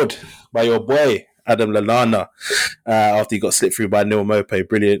scored by your boy Adam Lallana after he got slipped through by Neil Maupay.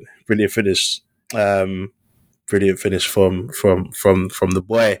 Brilliant finish. Brilliant finish from the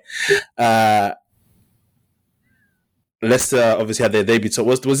boy. Leicester obviously had their debut.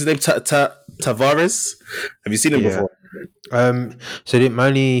 Was his name Tavares? Have you seen him before? So my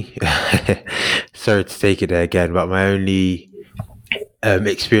only sorry to take it there again, but my only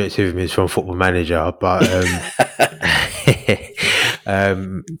experience with him is from Football Manager. But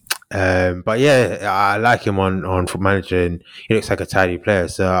but yeah, I like him on Football Manager, and he looks like a tidy player.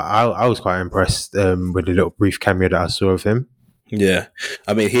 So I was quite impressed with the little brief cameo that I saw of him. Yeah,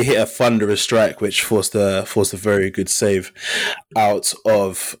 I mean, he hit a thunderous strike which forced a very good save out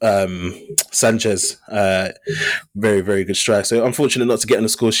of Sanchez. Very, very good strike. So unfortunate not to get on the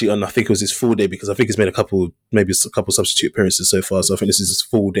score sheet on, I think it was his full day, because I think he's made a couple substitute appearances so far. So I think this is his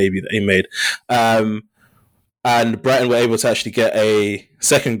full debut that he made. and Brighton were able to actually get a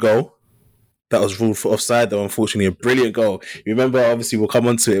second goal that was ruled for offside, though unfortunately a brilliant goal. You remember, obviously we'll come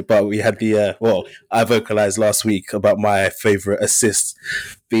on to it, but we had the, I vocalized last week about my favourite assist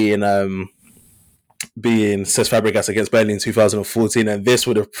being Cesc Fabregas against Burnley in 2014, and this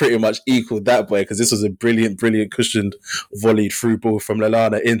would have pretty much equaled that boy, because this was a brilliant cushioned volleyed through ball from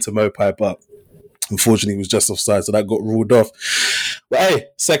Lallana into Mopai, but unfortunately, it was just offside, so that got ruled off. But hey,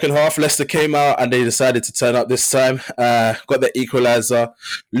 second half, Leicester came out and they decided to turn up this time. Got the equaliser.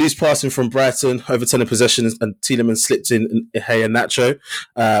 Loose passing from Brighton, overturning possessions, and Tielemans slipped in Iheanacho.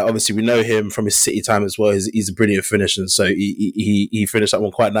 Obviously, we know him from his City time as well. He's a brilliant finisher, so he finished that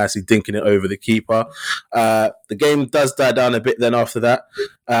one quite nicely, dinking it over the keeper. The game does die down a bit then after that.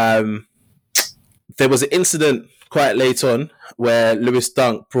 There was an incident quite late on where Lewis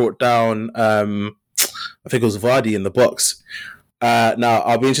Dunk brought down, I think it was Vardy in the box. Now,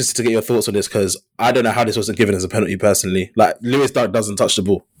 I'll be interested to get your thoughts on this, because I don't know how this wasn't given as a penalty personally. Like, Lewis Dunk doesn't touch the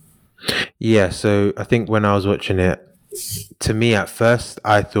ball. Yeah, so I think when I was watching it, to me at first,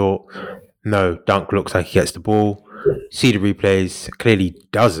 I thought, no, Dunk looks like he gets the ball. See the replays, clearly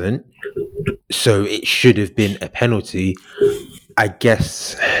doesn't. So it should have been a penalty. I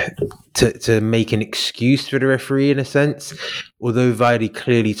guess to make an excuse for the referee in a sense, although Vardy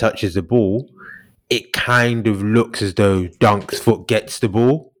clearly touches the ball, it kind of looks as though Dunk's foot gets the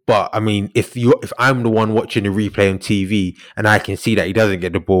ball. But I mean, if I'm the one watching the replay on TV and I can see that he doesn't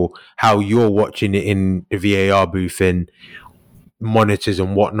get the ball, how you're watching it in the VAR booth and monitors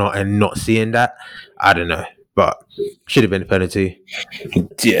and whatnot and not seeing that, I don't know. But should have been a penalty.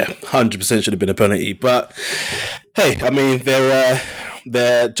 Yeah, 100% should have been a penalty. But hey, I mean,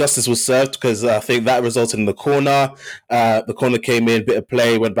 their justice was served, because I think that resulted in the corner. The corner came in, bit of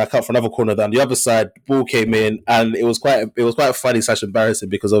play, went back up for another corner down the other side. The ball came in, and it was quite funny / embarrassing,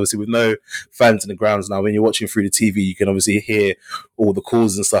 because obviously with no fans in the grounds now, when you're watching through the TV, you can obviously hear all the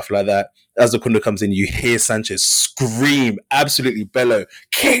calls and stuff like that. As the corner comes in, you hear Sanchez scream, absolutely bellow,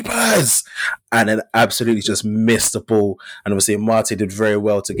 "Keepers!" and then absolutely just missed the ball. And obviously Marte did very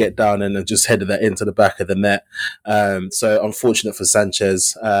well to get down and just headed that into the back of the net. So unfortunate for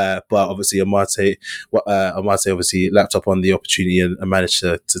Sanchez, but obviously Marte obviously lapped up on the opportunity and managed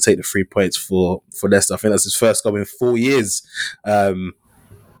to take the 3 points for Leicester. I think that's his first goal in 4 years.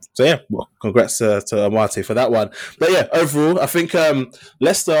 So yeah, well, congrats to Amate for that one. But yeah, overall, I think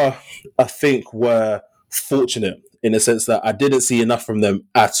Leicester, were fortunate in the sense that I didn't see enough from them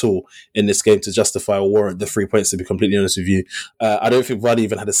at all in this game to justify or warrant the 3 points, to be completely honest with you. I don't think Vardy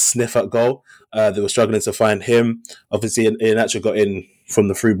even had a sniff at goal. They were struggling to find him. Obviously, Iheanacho got in from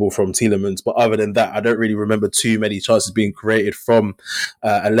the through ball from Tielemans, but other than that, I don't really remember too many chances being created from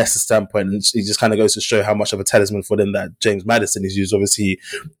a Leicester standpoint, and it just kind of goes to show how much of a talisman for them that James Maddison is used, obviously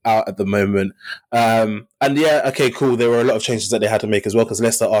out at the moment. And yeah, okay, cool. There were a lot of changes that they had to make as well, because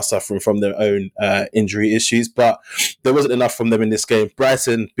Leicester are suffering from their own injury issues, but there wasn't enough from them in this game.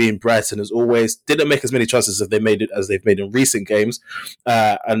 Brighton, being Brighton as always, didn't make as many chances as they've made in recent games,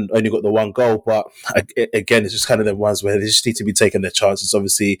 and only got the one goal. But again, it's just kind of the ones where they just need to be taking their chances.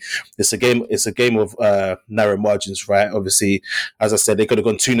 Obviously, it's a game of narrow margins, right? Obviously, as I said, they could have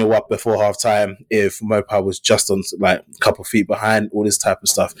gone 2-0 up before half time if Mopai was just on like a couple of feet behind, all this type of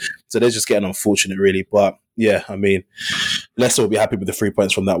stuff. So they're just getting unfortunate, really. But yeah, I mean, Leicester will be happy with the 3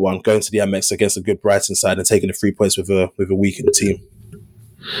 points from that one. Going to the Amex against a good Brighton side and taking the 3 points with a weakened team.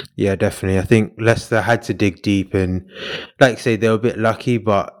 Yeah, definitely. I think Leicester had to dig deep, and like I say, they were a bit lucky,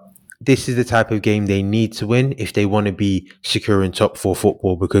 but this is the type of game they need to win if they want to be secure in top four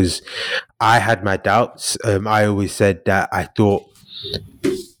football, because I had my doubts. I always said that I thought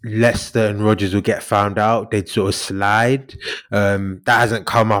Leicester and Rodgers would get found out. They'd sort of slide. That hasn't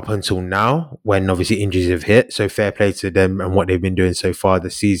come up until now, when obviously injuries have hit. So fair play to them and what they've been doing so far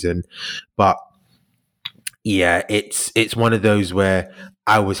this season. But yeah, it's one of those where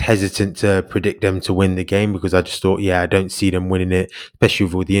I was hesitant to predict them to win the game, because I just thought, I don't see them winning it, especially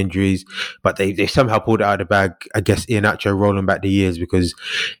with all the injuries. But they somehow pulled it out of the bag. I guess Iheanacho rolling back the years, because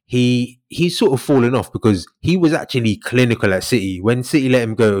he's sort of fallen off, because he was actually clinical at City. When City let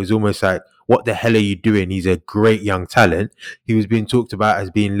him go, it was almost like, what the hell are you doing? He's a great young talent. He was being talked about as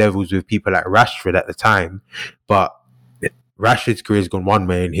being levels with people like Rashford at the time. But Rashford's career's gone one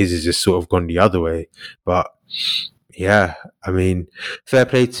way and his has just sort of gone the other way. But yeah, I mean, fair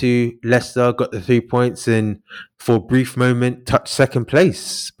play to Leicester, got the 3 points and for a brief moment touched second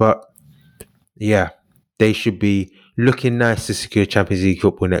place. But yeah, they should be looking nice to secure Champions League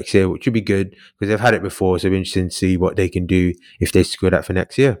football next year, which would be good because they've had it before. So it'll be interesting to see what they can do if they secure that for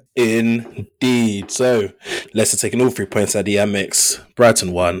next year. Indeed. So Leicester taking all 3 points at the Amex.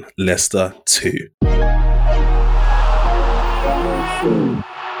 Brighton 1, Leicester 2.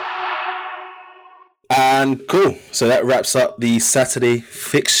 And cool. So that wraps up the Saturday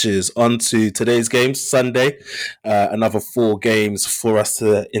fixtures. On to today's games, Sunday. Another 4 games for us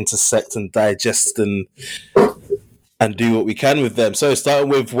to intersect and digest and do what we can with them. So starting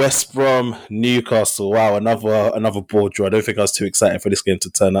with West Brom, Newcastle. Wow, another board draw. I don't think I was too excited for this game to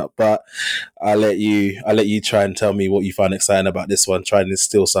turn up, but I'll let you try and tell me what you find exciting about this one. Try and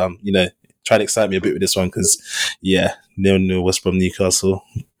instill some, try and excite me a bit with this one because, 0-0 West Brom, Newcastle.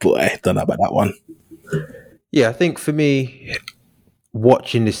 Boy, don't know about that one. Yeah, I think for me,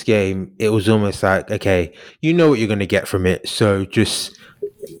 watching this game, it was almost like, okay, you know what you're going to get from it. So just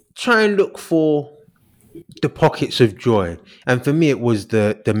try and look for the pockets of joy. And for me, it was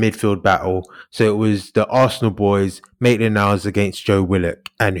the midfield battle. So it was the Arsenal boys, Maitland-Niles against Joe Willock,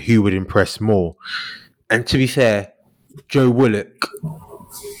 and who would impress more. And to be fair, Joe Willock,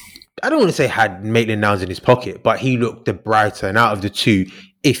 I don't want to say had Maitland-Niles in his pocket, but he looked the brighter. And out of the two,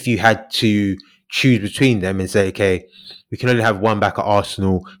 if you had to choose between them and say, okay, we can only have one back at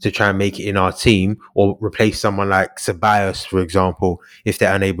Arsenal to try and make it in our team, or replace someone like Ceballos, for example, if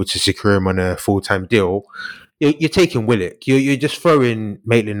they're unable to secure him on a full-time deal, you're taking Willock. You're just throwing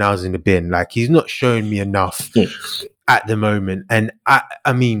Maitland-Niles in the bin. Like, he's not showing me enough at the moment. And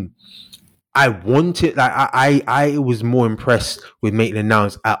I mean, I wanted, like, I was more impressed with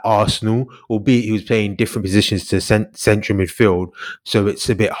Maitland-Niles at Arsenal, albeit he was playing different positions to central midfield. So it's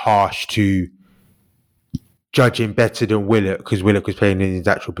a bit harsh to judge him better than Willock because Willock was playing in his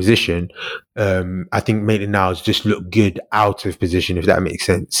actual position. I think Maitland-Niles just looked good out of position, if that makes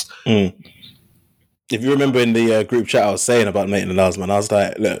sense. If you remember in the group chat, I was saying about Maitland-Niles, man, I was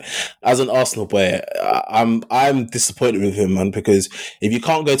like, look, as an Arsenal player, I'm disappointed with him, man, because if you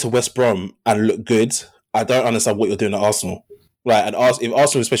can't go to West Brom and look good, I don't understand what you're doing at Arsenal. Right, and if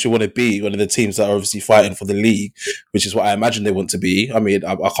Arsenal especially want to be one of the teams that are obviously fighting for the league, which is what I imagine they want to be. I mean,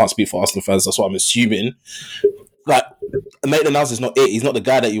 I can't speak for Arsenal fans. That's what I'm assuming. Like, Maitland-Niles is not it. He's not the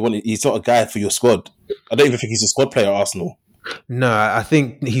guy that you want. He's not a guy for your squad. I don't even think he's a squad player at Arsenal. No, I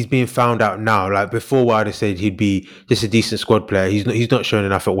think he's being found out now. Like, before, I'd have said he'd be just a decent squad player. He's not showing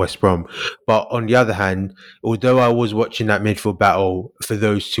enough at West Brom. But on the other hand, although I was watching that midfield battle for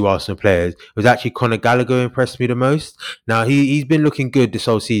those two Arsenal players, it was actually Conor Gallagher who impressed me the most. Now, he's been looking good this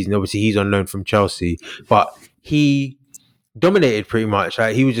whole season. Obviously, he's on loan from Chelsea, but he dominated pretty much.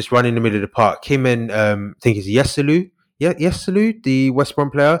 Like, he was just running in the middle of the park. Him and I think it's Yeselu. Yeah, Yeselu, the West Brom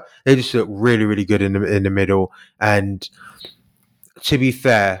player. They just look really, really good in the middle. And to be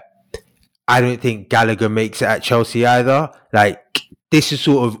fair, I don't think Gallagher makes it at Chelsea either. Like, this is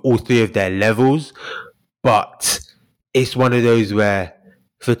sort of all three of their levels, but it's one of those where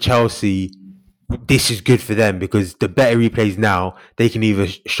for Chelsea, this is good for them because the better he plays now, they can either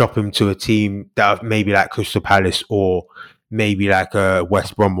shop him to a team that maybe like Crystal Palace or maybe like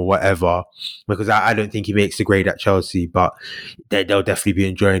West Brom or whatever, because I don't think he makes the grade at Chelsea, but they'll definitely be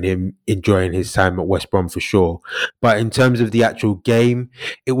enjoying his time at West Brom for sure. But in terms of the actual game,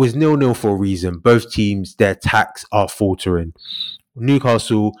 it was 0-0 for a reason. Both teams, their attacks are faltering.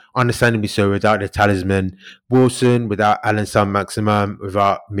 Newcastle, understandably so, without their talisman. Wilson, without Alan Saint-Maximin,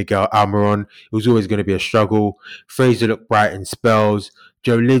 without Miguel Almiron, it was always going to be a struggle. Fraser looked bright in spells.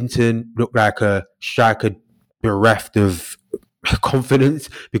 Joe Linton looked like a striker bereft of confidence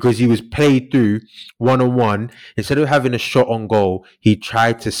because he was played through one-on-one. Instead of having a shot on goal, he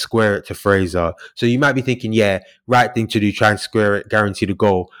tried to square it to Fraser. So you might be thinking, yeah, right thing to do, try and square it, guarantee the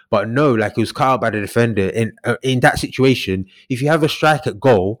goal. But no, like, it was cut out by the defender. In that situation, if you have a strike at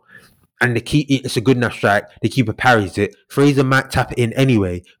goal and it's a good enough strike, the keeper parries it, Fraser might tap it in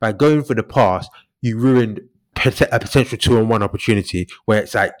anyway. By going for the pass, you ruined a potential 2-on-1 opportunity where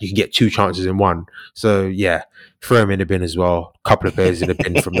it's like you can get 2 chances in one. So yeah, throw him in the bin as well. A couple of players in the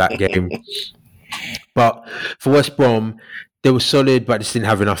bin from that game. But for West Brom, they were solid, but just didn't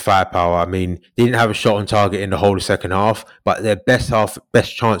have enough firepower. I mean, they didn't have a shot on target in the whole second half, but their best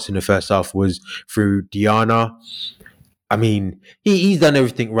chance in the first half was through Diana. I mean, he's done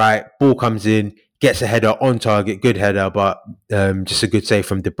everything right. Ball comes in, gets a header on target, good header, but just a good save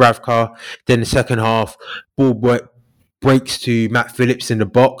from Dubravka. Then the second half, ball breaks to Matt Phillips in the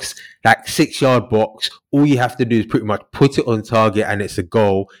box, like 6-yard box. All you have to do is pretty much put it on target and it's a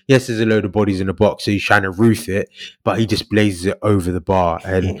goal. Yes, there's a load of bodies in the box, so he's trying to roof it, but he just blazes it over the bar.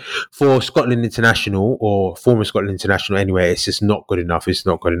 And for Scotland International, or former Scotland International anyway, it's just not good enough. It's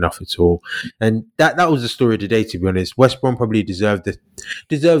not good enough at all. And that was the story of the day, to be honest. West Brom probably deserved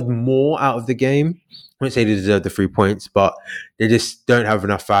more out of the game. I wouldn't say they deserve the 3 points, but they just don't have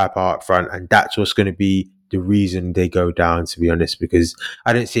enough firepower up front, and that's what's going to be the reason they go down, to be honest, because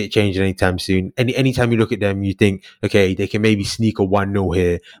I don't see it changing anytime soon. Anytime you look at them, you think, okay, they can maybe sneak a 1-0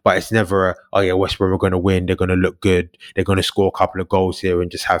 here, but it's never West Brom are going to win, they're going to look good, they're going to score a couple of goals here and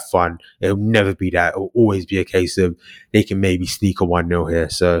just have fun. It'll never be that. It'll always be a case of they can maybe sneak a 1-0 here.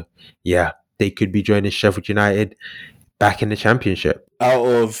 So, yeah, they could be joining Sheffield United back in the Championship.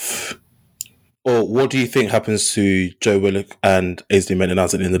 What do you think happens to Joe Willock and Ainsley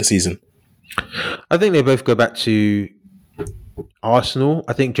Maitland-Niles at the end of the season? I think they both go back to Arsenal.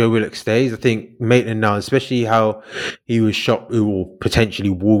 I think Joe Willock stays. I think Maitland-Niles, especially how he was shocked, or potentially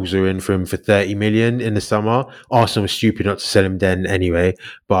Wolves are in for him for 30 million in the summer. Arsenal was stupid not to sell him then anyway,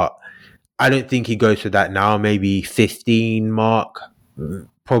 but I don't think he goes for that now. Maybe 15 mark,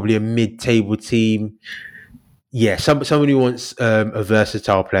 probably a mid-table team. Yeah, somebody who wants a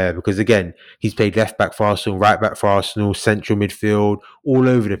versatile player, because again, he's played left back for Arsenal, right back for Arsenal, central midfield, all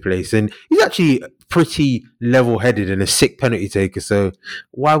over the place, and he's actually pretty level-headed and a sick penalty taker. So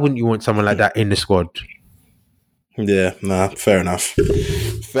why wouldn't you want someone like that in the squad? Yeah, fair enough.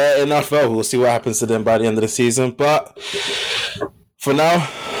 Fair enough. Well, we'll see what happens to them by the end of the season. But for now,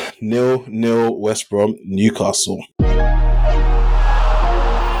 0-0 West Brom, Newcastle.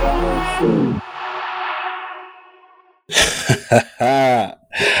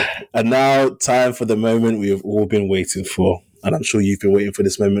 And now, time for the moment we have all been waiting for. And I'm sure you've been waiting for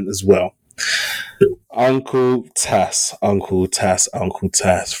this moment as well. Uncle Tass.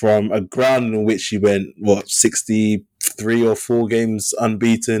 From a ground in which he went, 63 or 4 games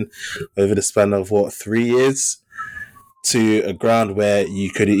unbeaten over the span of, 3 years, to a ground where you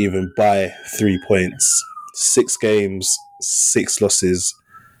couldn't even buy 3 points. 6 games, 6 losses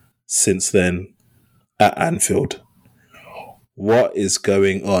since then at Anfield. What is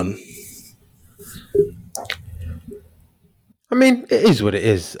going on? I mean, it is what it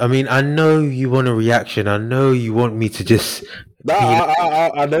is. I mean, I know you want a reaction. I know you want me to just...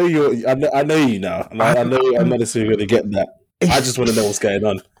 I know you. I know you now. I know I'm not necessarily going to get that. I just want to know what's going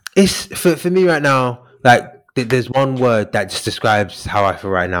on. It's for me right now. Like, there's one word that just describes how I feel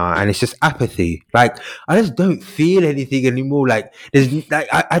right now, and it's just apathy. Like, I just don't feel anything anymore. Like,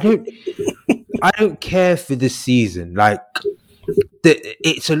 I don't care for this season. Like,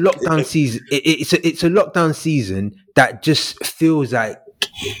 it's a lockdown season. It's a lockdown season that just feels like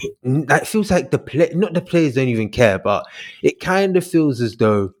the play. Not the players don't even care, but it kind of feels as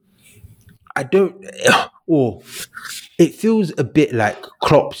though or it feels a bit like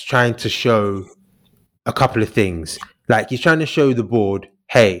Klopp's trying to show a couple of things. Like, he's trying to show the board,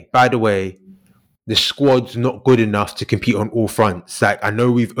 hey, by the way, the squad's not good enough to compete on all fronts. Like, I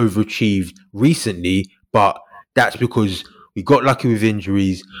know we've overachieved recently, but that's because we got lucky with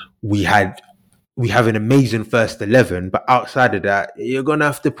injuries. We have an amazing first 11, but outside of that, you're going to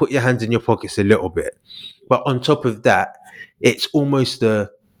have to put your hands in your pockets a little bit. But on top of that, it's almost a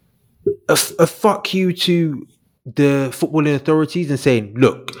fuck you to the footballing authorities and saying,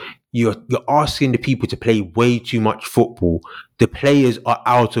 look, you're asking the people to play way too much football. The players are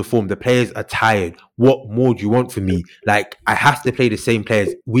out of form. The players are tired. What more do you want from me? Like, I have to play the same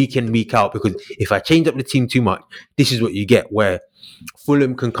players week in, week out, because if I change up the team too much, this is what you get, where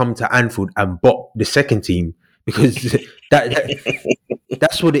Fulham can come to Anfield and bot the second team, because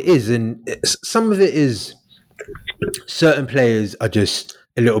that's what it is. And some of it is certain players are just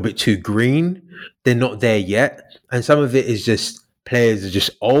a little bit too green. They're not there yet. And some of it is just players are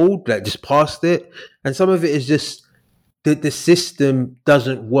just old, like just past it. And some of it is just the system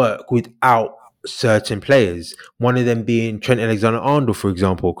doesn't work without certain players. One of them being Trent Alexander-Arnold, for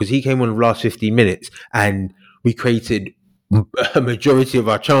example, because he came on the last 15 minutes and we created a majority of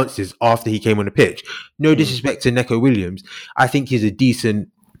our chances after he came on the pitch. No disrespect to Neco Williams. I think he's a decent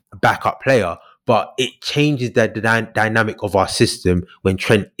backup player, but it changes the dynamic of our system when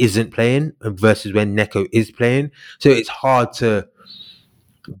Trent isn't playing versus when Neco is playing. So it's hard to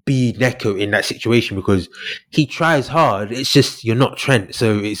be Neco in that situation because he tries hard. It's just you're not Trent,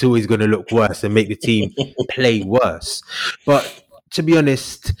 so it's always going to look worse and make the team play worse. But to be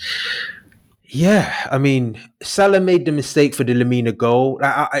honest, yeah, I mean, Salah made the mistake for the Lemina goal.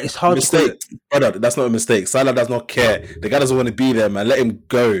 It's hard mistake, brother. That's not a mistake. Salah does not care. The guy doesn't want to be there, man. Let him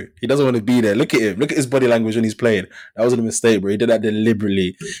go. He doesn't want to be there. Look at him. Look at his body language when he's playing. That wasn't a mistake, bro. He did that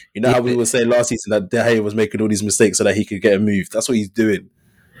deliberately. You know how we were saying last season that De Gea was making all these mistakes so that he could get a move. That's what he's doing.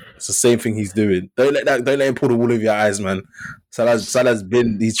 It's the same thing he's doing. Don't let him pull the wool over your eyes, man.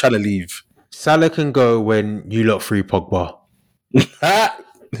 He's trying to leave. Salah can go when you lot free Pogba.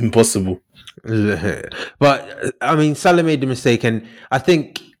 Impossible. But I mean, Salah made the mistake, and I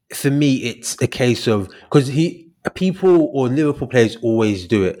think for me it's a case of because people or Liverpool players always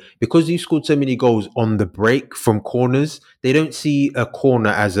do it because you scored so many goals on the break from corners. They don't see a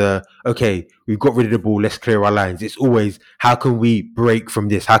corner as okay, we've got rid of the ball, let's clear our lines. It's always, how can we break from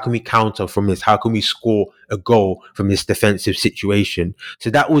this? How can we counter from this? How can we score a goal from this defensive situation?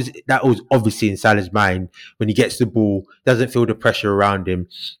 So that was obviously in Salah's mind when he gets the ball, doesn't feel the pressure around him.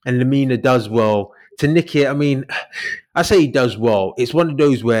 And Lamina does well to nick it. I mean, I say he does well. It's one of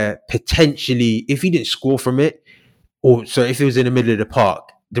those where potentially, if he didn't score from it, or so if it was in the middle of the park,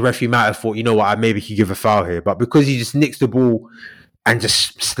 the referee might have thought, you know what, I maybe could give a foul here. But because he just nicks the ball and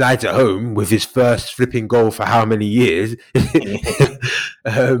just slides it home with his first flipping goal for how many years, he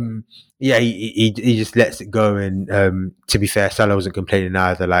just lets it go. And to be fair, Salah wasn't complaining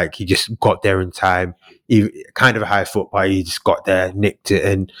either. Like, he just got there in time. Kind of a high foot, but he just got there, nicked it,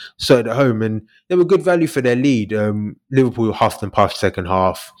 and sorted it home. And they were good value for their lead. Liverpool huffed and puffed second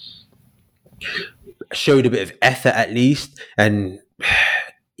half, showed a bit of effort at least. And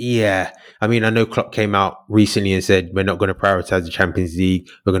yeah, I mean, I know Klopp came out recently and said we're not going to prioritise the Champions League,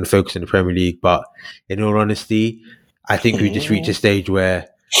 we're going to focus on the Premier League. But in all honesty, I think we just reached a stage where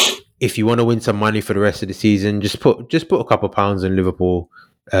if you want to win some money for the rest of the season, just put a couple of pounds on Liverpool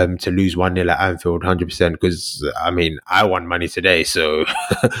to lose 1-0 at Anfield, 100%. Because I mean, I won money today, so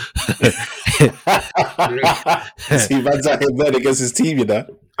he runs out here betting against his team, you know.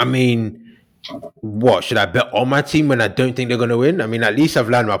 I mean, what should I bet on my team when I don't think they're going to win? I mean, at least I've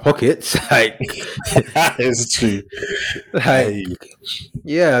lined my pockets. Like, it's true. Like,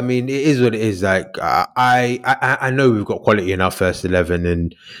 yeah, I mean, it is what it is. Like, I know we've got quality in our first 11,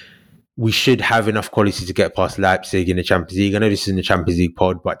 and we should have enough quality to get past Leipzig in the Champions League. I know this is in the Champions League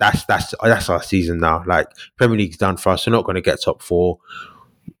pod, but that's our season now. Like, Premier League's done for us. We're not going to get top 4.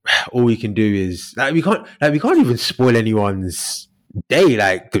 All we can do is we can't even spoil anyone's day.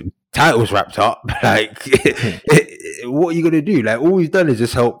 Like, the title's wrapped up. Like, what are you going to do? Like, all we've done is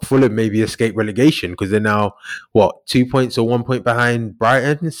just help Fulham maybe escape relegation because they're now 2 points or 1 point behind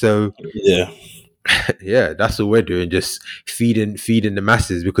Brighton. So yeah, that's all we're doing, just feeding the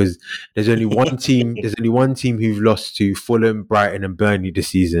masses, because there's only one team who've lost to Fulham, Brighton and Burnley this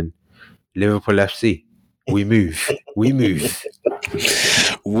season. Liverpool FC. We move.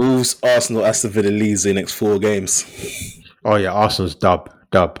 Wolves, Arsenal, Aston Villa, Leeds the next 4 games. Oh yeah, Arsenal's dub.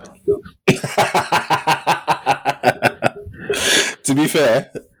 To be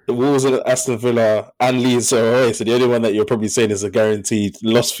fair, the Wolves, Aston Villa and Leeds are away, so the only one that you're probably saying is a guaranteed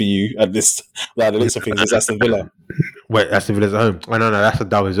loss for you at this, like, the looks of things, is Aston Villa. Wait, Aston Villa's at home? Oh, no, that's a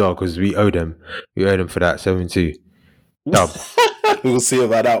dub as well, because we owe them for that 7-2 dub. We'll see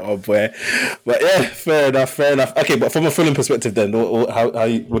about that one, boy. But yeah, fair enough. Okay, but from a Fulham perspective then, what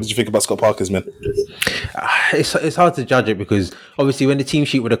did you think about Scott Parker's men? It's hard to judge it, because obviously when the team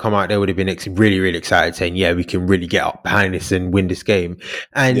sheet would have come out, they would have been really, really excited, saying, yeah, we can really get up behind this and win this game.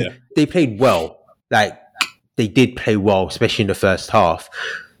 And they played well. Like, they did play well, especially in the first half.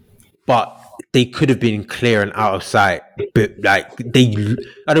 But they could have been clear and out of sight. But like, I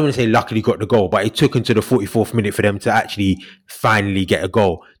don't want to say luckily got the goal, but it took until the 44th minute for them to actually finally get a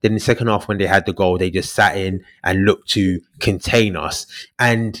goal. Then in the second half, when they had the goal, they just sat in and looked to contain us.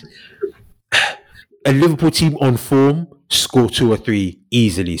 And a Liverpool team on form score 2 or 3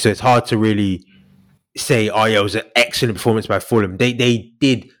 easily. So it's hard to really say, oh yeah, it was an excellent performance by Fulham. They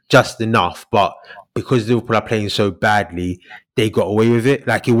did just enough, but because Liverpool are playing so badly, they got away with it.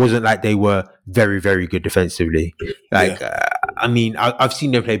 Like, it wasn't like they were very, very good defensively. Like, I mean, I've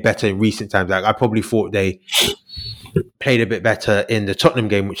seen them play better in recent times. Like, I probably thought they played a bit better in the Tottenham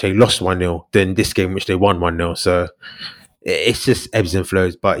game, which they lost 1-0, than this game, which they won 1-0. So it's just ebbs and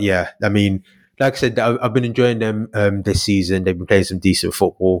flows. But yeah, I mean, like I said, I've been enjoying them this season. They've been playing some decent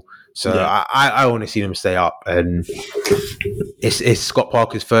football. So I want to see them stay up. And it's Scott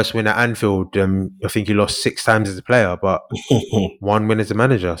Parker's first win at Anfield. I think he lost 6 times as a player, but 1 win as a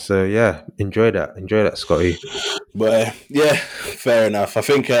manager. So yeah, enjoy that, Scotty. But yeah, fair enough. I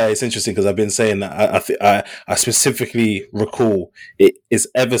think it's interesting because I've been saying that I specifically recall it is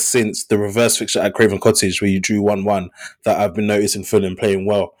ever since the reverse fixture at Craven Cottage where you drew 1-1 that I've been noticing Fulham playing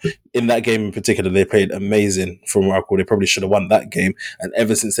well. In that game in particular, they played amazing from what I recall. They probably should have won that game. And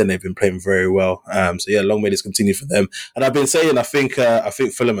ever since then, they've been playing very well. So yeah, long may this continue for them. And I've been saying, I think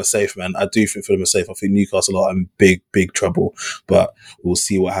Fulham are safe, man. I do think Fulham are safe. I think Newcastle are in big, big trouble. But we'll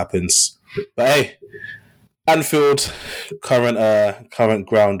see what happens. But hey, Anfield, current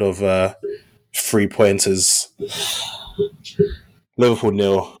ground of 3-pointers. Liverpool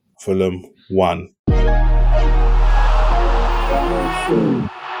 0, Fulham 1.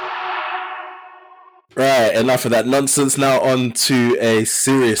 Right, enough of that nonsense. Now on to a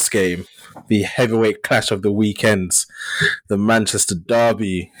serious game. the heavyweight clash of the weekends, the Manchester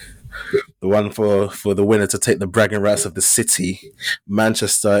Derby, the one for the winner to take the bragging rights of the city.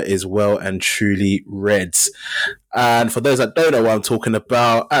 Manchester is well and truly Reds. And for those that don't know what I'm talking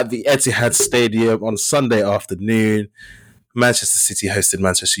about, at the Etihad Stadium on Sunday afternoon, Manchester City hosted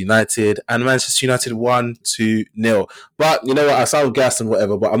Manchester United, and Manchester United won 2-0. But you know what? I sound gassed and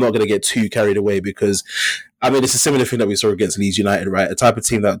whatever, but I'm not going to get too carried away because, I mean, it's a similar thing that we saw against Leeds United, right? A type of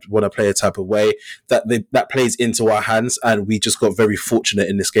team that want to play a type of way that plays into our hands, and we just got very fortunate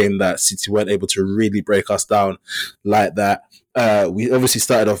in this game that City weren't able to really break us down like that. We obviously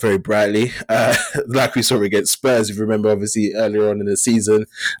started off very brightly, like we saw against Spurs, if you remember, obviously earlier on in the season,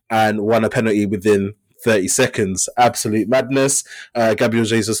 and won a penalty within 30 seconds. Absolute madness. Gabriel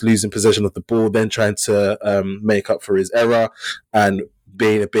Jesus losing possession of the ball, then trying to make up for his error and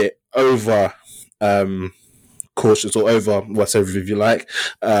being a bit over cautious or over whatever, if you like,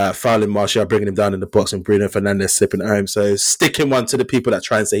 fouling Martial, bringing him down in the box, and Bruno Fernandes slipping at home. So sticking one to the people that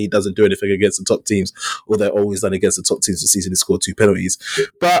try and say he doesn't do anything against the top teams, or they're always done against the top teams this season. He scored 2 penalties.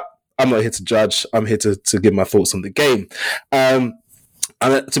 But I'm not here to judge. I'm here to give my thoughts on the game.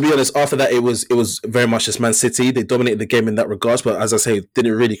 And to be honest, after that, it was very much just Man City. They dominated the game in that regards, but as I say,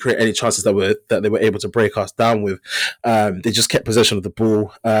 didn't really create any chances that they were able to break us down with. They just kept possession of the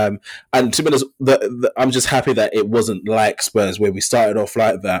ball. And to be honest, I'm just happy that it wasn't like Spurs, where we started off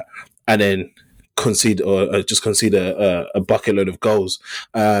like that and then concede a bucket load of goals.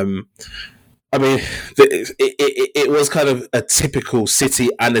 I mean, it was kind of a typical City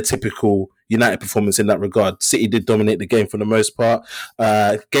and a typical United performance in that regard. City did dominate the game for the most part.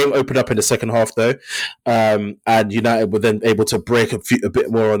 Game opened up in the second half though, and United were then able to break a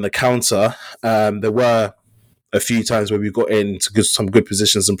bit more on the counter. There were a few times where we got into some good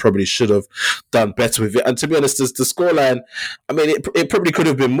positions and probably should have done better with it. And to be honest, the scoreline, I mean, it probably could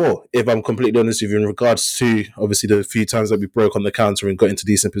have been more, if I'm completely honest with you, in regards to obviously the few times that we broke on the counter and got into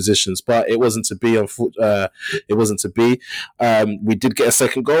decent positions. But it wasn't to be. It wasn't to be. We did get a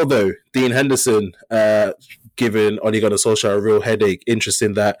second goal though. Dean Henderson giving Ole Gunnar Solskjaer a real headache.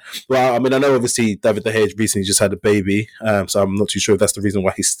 Interesting that, well, I mean, I know obviously David De Gea recently just had a baby, so I'm not too sure if that's the reason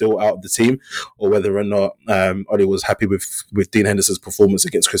why he's still out of the team, or whether or not Ole was happy with Dean Henderson's performance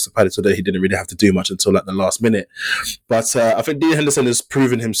against Crystal Palace today. He didn't really have to do much until like the last minute. But I think Dean Henderson has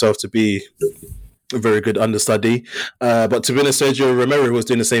proven himself to be a very good understudy. But to be honest, Sergio Romero was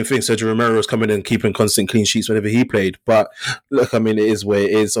doing the same thing. Sergio Romero was coming in and keeping constant clean sheets whenever he played. But look, I mean, it is where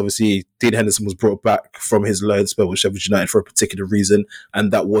it is. Obviously, Dean Henderson was brought back from his loan spell with Sheffield United for a particular reason,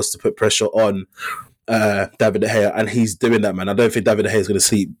 and that was to put pressure on David De Gea, and he's doing that, man. I don't think David De Gea is going to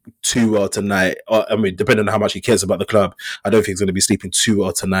sleep too well tonight. I mean, depending on how much he cares about the club, I don't think he's going to be sleeping too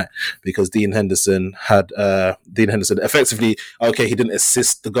well tonight, because Dean Henderson effectively, okay, he didn't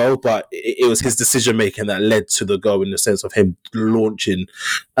assist the goal, but it was his decision making that led to the goal, in the sense of him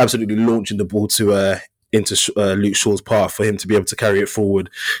absolutely launching the ball into Luke Shaw's path for him to be able to carry it forward,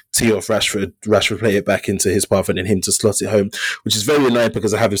 tee off Rashford play it back into his path, and then him to slot it home, which is very annoying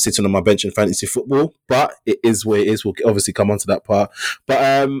because I have him sitting on my bench in fantasy football, but it is where it is. We'll obviously come on to that part. But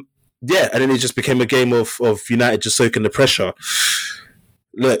yeah, and then it just became a game of United just soaking the pressure.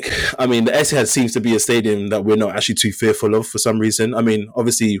 Look, I mean, the Etihad seems to be a stadium that we're not actually too fearful of for some reason. I mean,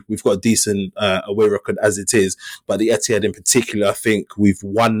 obviously, we've got a decent away record as it is, but the Etihad in particular, I think we've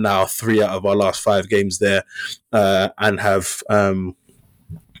won now 3 out of our last 5 games there, and have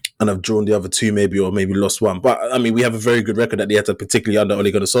drawn the other 2 maybe, or maybe lost 1. But, I mean, we have a very good record at the Etihad, particularly under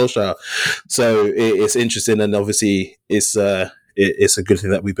Ole Gunnar Solskjaer. So it's interesting, and obviously it's a good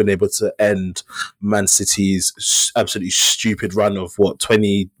thing that we've been able to end Man City's absolutely stupid run of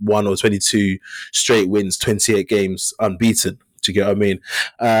 21 or 22 straight wins, 28 games unbeaten. Do you get what I mean?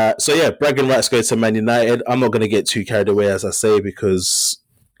 So yeah, bragging rights go to Man United. I'm not going to get too carried away, as I say, because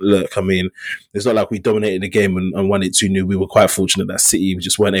look, I mean, it's not like we dominated the game and won it 2-0. We were quite fortunate that City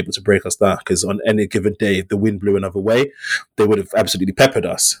just weren't able to break us down, because on any given day, if the wind blew another way, they would have absolutely peppered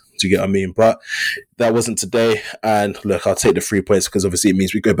us. Do you get what I mean? But that wasn't today. And look, I'll take the 3 points, because obviously it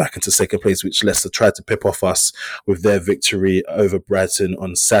means we go back into second place, which Leicester tried to pip off us with their victory over Brighton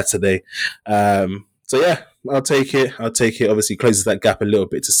on Saturday. So yeah, I'll take it. Obviously, closes that gap a little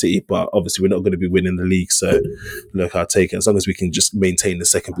bit to City, but obviously we're not going to be winning the league. So look, I'll take it as long as we can just maintain the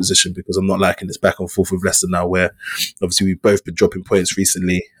second position, because I'm not liking this back and forth with Leicester now, where obviously we've both been dropping points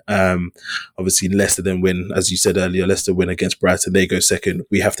recently. Obviously Leicester then win, as you said earlier, Leicester win against Brighton, they go second.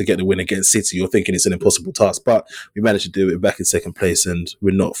 We have to get the win against City. You're thinking it's an impossible task, but we managed to do it back in second place, and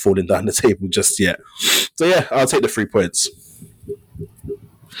we're not falling down the table just yet. So yeah, I'll take the 3 points.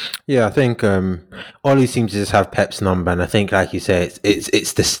 Yeah, I think Ollie seems to just have Pep's number, and I think, like you say,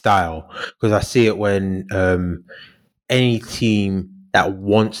 it's the style, because I see it when any team that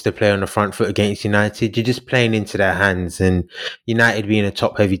wants to play on the front foot against United, you're just playing into their hands. And United being a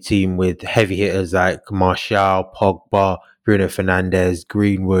top heavy team with heavy hitters like Martial, Pogba, Bruno Fernandes,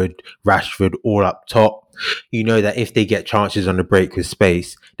 Greenwood, Rashford, all up top, you know that if they get chances on the break with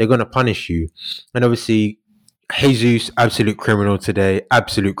space, they're going to punish you. And obviously, Jesus, absolute criminal today,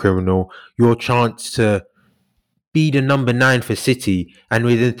 absolute criminal. Your chance to be the number 9 for City, and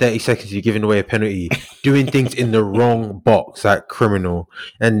within 30 seconds you're giving away a penalty, doing things in the wrong box, like criminal.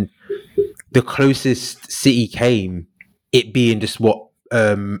 And the closest City came, it being just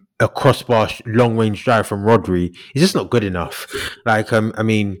a crossbar long range drive from Rodri, is just not good enough. Like, I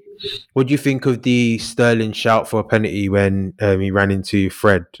mean, what do you think of the Sterling shout for a penalty when he ran into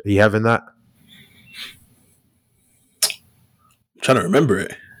Fred? Are you having that? I'm trying to remember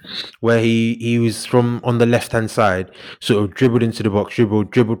it. Where he was from on the left hand side, sort of dribbled into the box,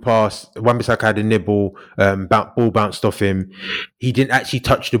 dribbled past. Wan-Bissaka had a nibble, ball bounced off him. He didn't actually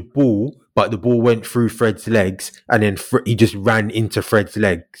touch the ball, but the ball went through Fred's legs, and then he just ran into Fred's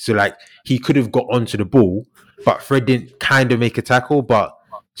leg. So like he could have got onto the ball, but Fred didn't kind of make a tackle, but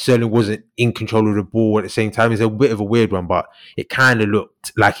Sterling wasn't in control of the ball at the same time. It's a bit of a weird one, but it kind of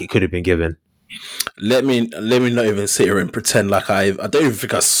looked like it could have been given. Let me not even sit here and pretend like I don't even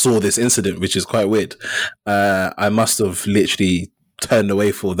think I saw this incident, which is quite weird. I must have literally turned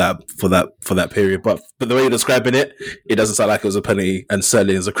away for that period. But the way you're describing it, it doesn't sound like it was a penalty, and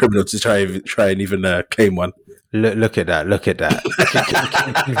Sterling is a criminal to try and even claim one. Look at that!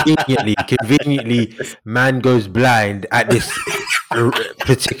 conveniently, man goes blind at this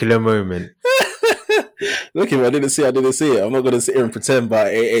particular moment. Look, I didn't see it. I'm not going to sit here and pretend, but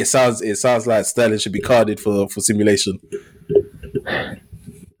it sounds like Sterling should be carded for simulation.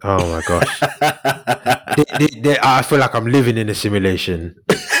 Oh my gosh! I feel like I'm living in a simulation.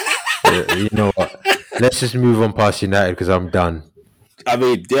 You know what? Let's just move on past United because I'm done. I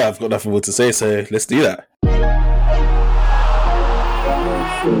mean, yeah, I've got nothing more to say, so let's do that.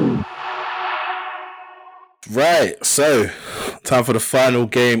 Right, so time for the final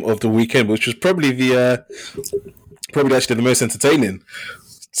game of the weekend, which was probably actually the most entertaining.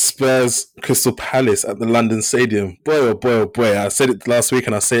 Spurs Crystal Palace at the London Stadium. Boy, oh boy, oh boy. I said it last week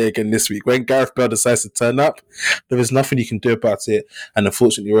and I'll say it again this week. When Gareth Bale decides to turn up, there is nothing you can do about it. And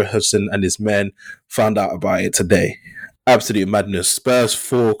unfortunately, Roy Hodgson and his men found out about it today. Absolute madness. Spurs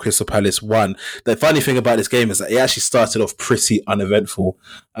 4, Crystal Palace 1. The funny thing about this game is that it actually started off pretty uneventful.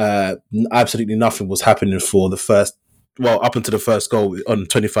 Absolutely nothing was happening for the first, up until the first goal on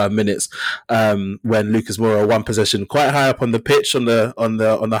 25 minutes, when Lucas Moura won possession quite high up on the pitch on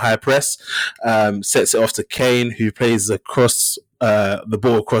the high press, sets it off to Kane, who plays the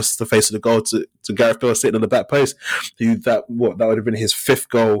ball across the face of the goal to Gareth Bale sitting on the back post. That would have been his 5th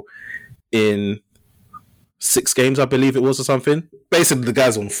goal in 6 games, I believe it was, or something. Basically, the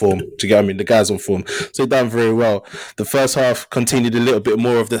guy's on form. Do you get what I mean? The guy's on form. So he done very well. The first half continued a little bit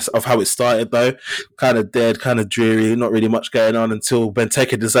more of how it started, though. Kind of dead, kind of dreary, not really much going on until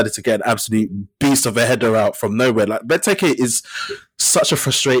Benteke decided to get an absolute beast of a header out from nowhere. Like, Benteke is such a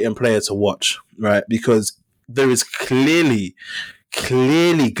frustrating player to watch, right? Because there is clearly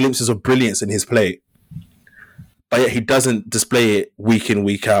glimpses of brilliance in his play, but yet he doesn't display it week in,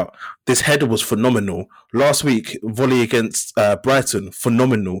 week out. This header was phenomenal. Last week, volley against Brighton,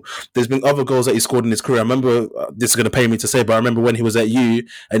 phenomenal. There's been other goals that he scored in his career. I remember, this is going to pain me to say, but I remember when he was at U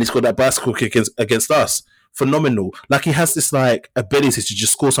and he scored that bicycle kick against us. Phenomenal. Like, he has this ability to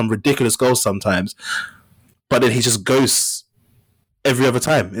just score some ridiculous goals sometimes, but then he just goes every other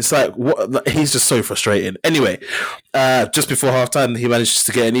time. It's like, what? He's just so frustrating. Anyway, just before halftime, he managed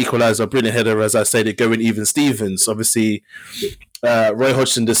to get an equaliser, brilliant header, as I said, going even Stevens. Obviously, Roy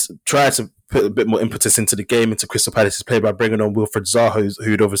Hodgson just tried to put a bit more impetus into the game, into Crystal Palace's play, by bringing on Wilfred Zaha,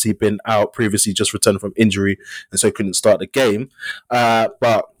 who'd obviously been out previously, just returned from injury, and so couldn't start the game.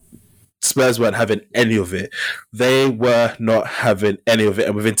 But Spurs weren't having any of it. They were not having any of it.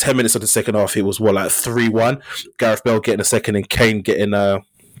 And within 10 minutes of the second half, it was 3-1. Gareth Bale getting a second and Kane getting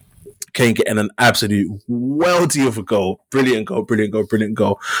an absolute weldy of a goal. Brilliant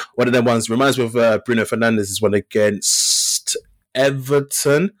goal. One of them ones reminds me of Bruno Fernandes' one against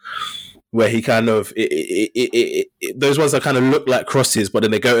Everton, where he kind of those ones that kind of look like crosses, but then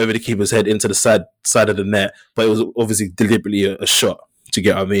they go over the keeper's head into the side of the net. But it was obviously deliberately a shot. To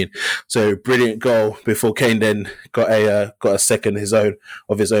get what I mean? So brilliant goal before Kane then got a second of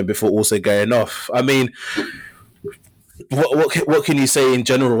his own before also going off. I mean, what can you say in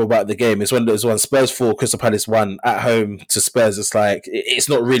general about the game? It's one of those ones. Spurs 4, Crystal Palace 1 at home to Spurs. It's like it's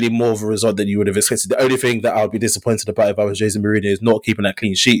not really more of a result than you would have expected. The only thing that I'll be disappointed about if I was Jose Mourinho is not keeping that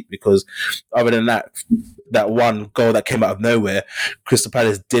clean sheet, because other than that one goal that came out of nowhere, Crystal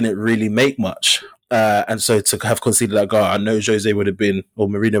Palace didn't really make much. And so to have conceded that goal, I know Jose would have been, or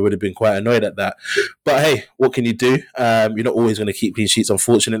Mourinho would have been quite annoyed at that. But hey, what can you do? You're not always going to keep clean sheets,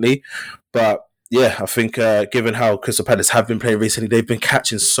 unfortunately. But yeah, I think given how Crystal Palace have been playing recently, they've been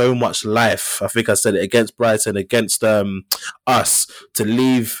catching so much life. I think I said it against Brighton, against us, to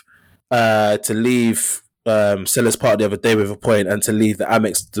leave Sellers Park the other day with a point, and to leave the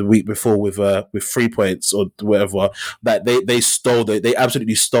Amex the week before with 3 points or whatever. That they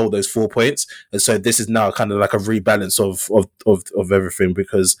absolutely stole those 4 points, and so this is now kind of like a rebalance of everything,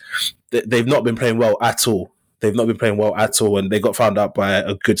 because they've not been playing well at all. They've not been playing well at all, and they got found out by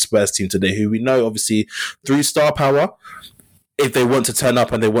a good Spurs team today, who we know obviously through star power, if they want to turn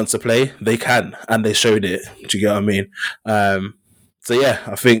up and they want to play, they can, and they showed it. Do you get what I mean? So yeah,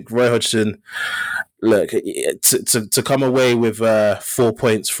 I think Roy Hodgson, look, to come away with 4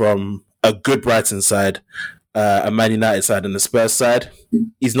 points from a good Brighton side, a Man United side, and the Spurs side,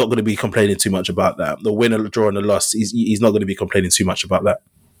 he's not going to be complaining too much about that. The win, the draw, and the loss, he's not going to be complaining too much about that.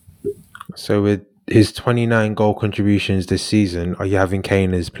 So with his 29 goal contributions this season, are you having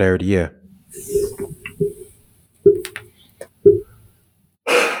Kane as Player of the Year?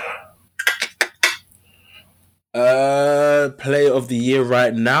 Player of the Year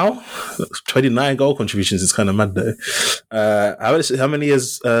right now, 29 goal contributions is kind of mad though. How many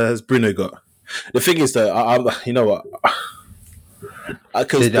has Bruno got? The thing is though, you know what? I'm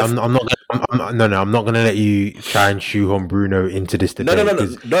not going to let you try and shoehorn Bruno into this debate.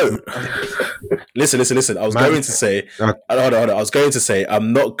 No. Listen. I was going to say,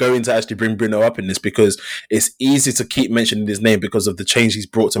 I'm not going to actually bring Bruno up in this, because it's easy to keep mentioning his name because of the change he's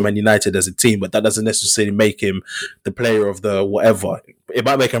brought to Man United as a team, but that doesn't necessarily make him the player of the whatever. It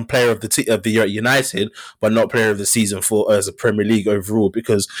might make him player of the year at United, but not player of the season for as a Premier League overall,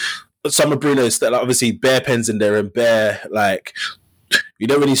 because some of Bruno's obviously bare pens in there and bare like. You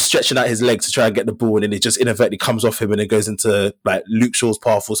know, when he's stretching out his legs to try and get the ball, and then it just inadvertently comes off him and it goes into like Luke Shaw's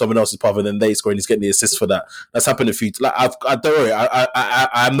path or someone else's path, and then they score and he's getting the assist for that. That's happened a few. Like I don't worry,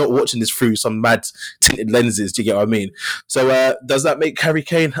 I'm not watching this through some mad tinted lenses. Do you get what I mean? So does that make Harry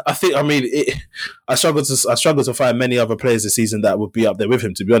Kane? I struggle to find many other players this season that would be up there with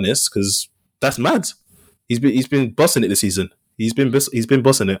him, to be honest, because that's mad. He's been bossing it this season. He's been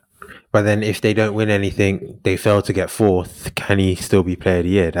bossing it. But then if they don't win anything, they fail to get fourth, can he still be Player of the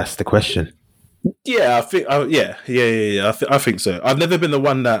Year? That's the question. Yeah, I think. I think so. I've never been the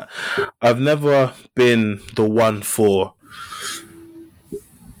one for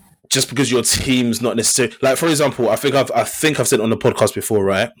just because your team's not necessarily, like, for example, I think I've said it on the podcast before,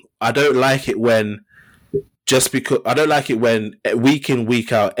 right? I don't like it when week in,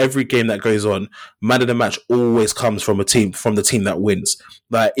 week out, every game that goes on, man of the match always comes from the team that wins.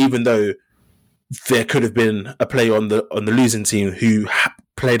 Like, even though there could have been a player on the losing team who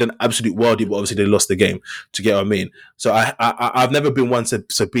played an absolute worldie, but obviously they lost the game. Do you get what I mean? So I've never been one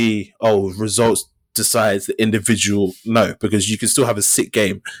to be, results decides the individual. No, because you can still have a sick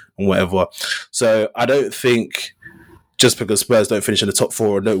game and whatever. So I don't think just because Spurs don't finish in the top 4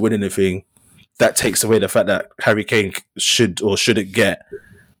 or don't win anything, that takes away the fact that Harry Kane should or shouldn't get,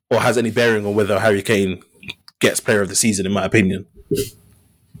 or has any bearing on whether Harry Kane gets Player of the Season, in my opinion.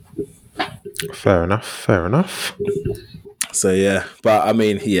 Fair enough. So yeah, but I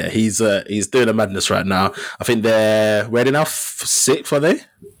mean, yeah, he's doing a madness right now. I think where are they now? 6th, are they?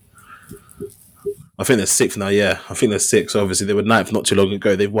 I think they're 6th now. Yeah, I think they're 6th. So obviously they were 9th not too long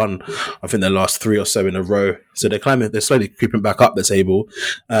ago. They've won, I think, their last 3 or so in a row. So they're slowly creeping back up the table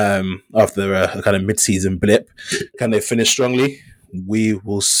after a kind of mid-season blip. Can they finish strongly? We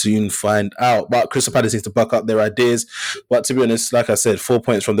will soon find out. But Crystal Palace needs to buck up their ideas. But to be honest, like I said, 4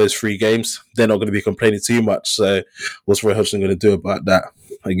 points from those 3 games, they're not going to be complaining too much. So what's Roy Hodgson going to do about that?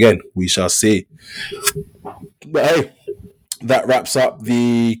 Again, we shall see. But hey, that wraps up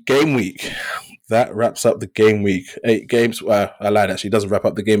the game week. 8 games. Well, I lied, actually. It doesn't wrap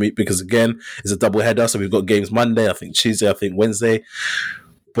up the game week because, again, it's a double header. So we've got games Monday, I think Tuesday, I think Wednesday.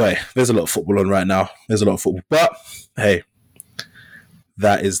 Boy, there's a lot of football on right now. But hey,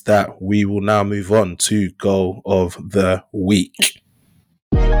 that is that. We will now move on to Goal of the Week.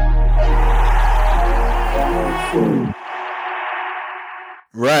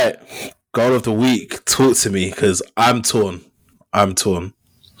 Right. Goal of the Week. Talk to me, because I'm torn. I'm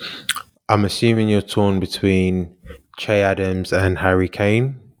assuming you're torn between Che Adams and Harry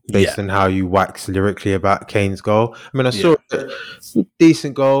Kane. based on how you wax lyrically about Kane's goal. I mean, I saw a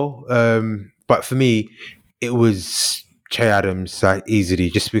decent goal, but for me, it was Che Adams easily,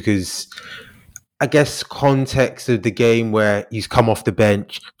 just because I guess context of the game where he's come off the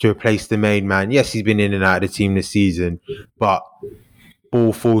bench to replace the main man. Yes, he's been in and out of the team this season, but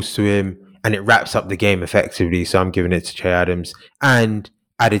ball falls to him and it wraps up the game effectively. So I'm giving it to Che Adams. And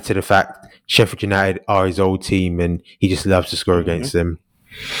added to the fact, Sheffield United are his old team and he just loves to score against them.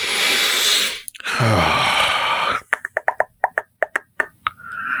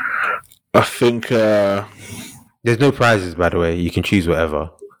 I think... There's no prizes, by the way. You can choose whatever.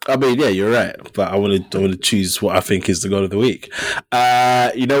 I mean, yeah, you're right, but I want to choose what I think is the goal of the week.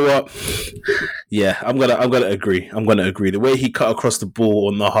 You know what? Yeah, I'm gonna agree. The way he cut across the ball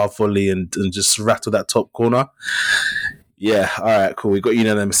on the half volley and just rattled that top corner. Yeah, all right, cool. We got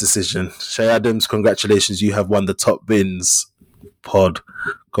unanimous decision. Che Adams, congratulations! You have won the Top Bins Pod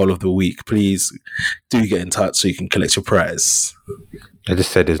Goal of the Week. Please do get in touch so you can collect your prize. I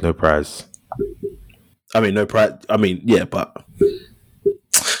just said there's no prize. I mean, no prize. I mean, yeah, but.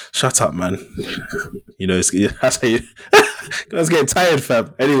 Shut up, man. You know, that's how you... I was getting tired,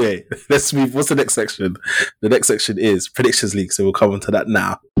 fam. Anyway, let's move. What's the next section? The next section is Predictions League, so we'll come on to that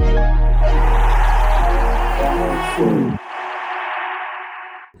now.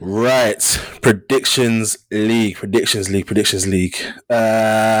 Right. Predictions League. Boy,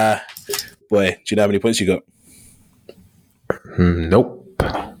 do you know how many points you got? Nope.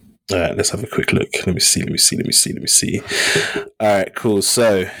 All right, let's have a quick look. Let me see. All right, cool.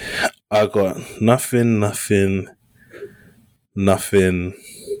 So I got nothing.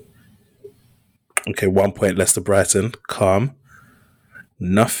 Okay, 1 point Leicester Brighton. Calm.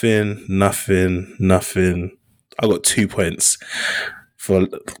 Nothing. I got 2 points for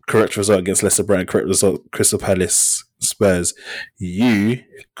correct result against Leicester Brighton. Correct result Crystal Palace Spurs. You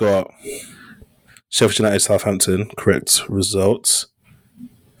got Sheffield United Southampton. Correct results.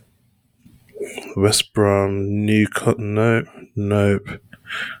 West Brom, Newcastle, nope.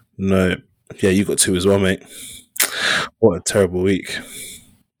 Yeah, you got 2 as well, mate. What a terrible week.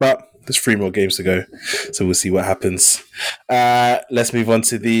 But there's 3 more games to go, so we'll see what happens. Let's move on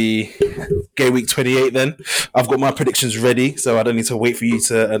to the game week 28 then. I've got my predictions ready, so I don't need to wait for you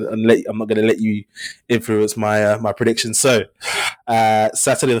to, I'm not going to let you influence my predictions. So,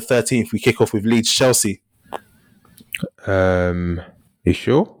 Saturday the 13th, we kick off with Leeds Chelsea. You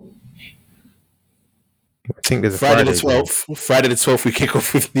sure? I think there's a Friday the 12th, we kick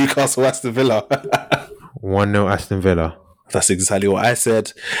off with Newcastle Aston Villa. 1-0 Aston Villa. That's exactly what I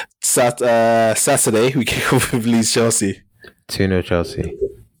said. Saturday, we kick off with Leeds Chelsea. 2-0 Chelsea.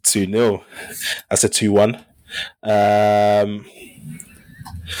 2-0. I said 2-1.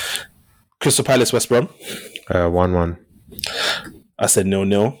 Crystal Palace West Brom. 1-1. I said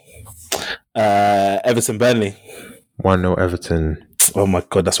 0-0. Everton Burnley. 1-0 Everton. Oh my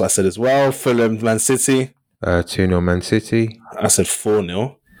god, that's what I said as well. Fulham Man City. 2-0 Man City. I said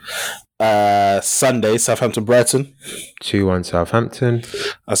 4-0. Sunday, Southampton Brighton. 2-1 Southampton.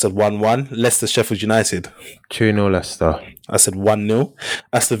 I said 1-1. Leicester Sheffield United. 2-0 Leicester. I said 1-0.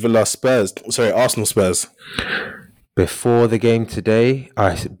 Aston Villa Arsenal Spurs. Before the game today,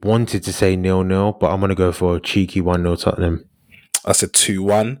 I wanted to say 0-0, but I'm going to go for a cheeky 1-0 Tottenham. I said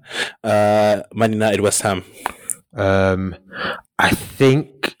 2-1. Man United West Ham.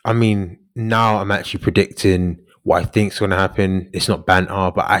 Now I'm actually predicting what I think is going to happen. It's not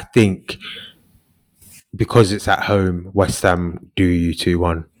banter, but I think because it's at home, West Ham do you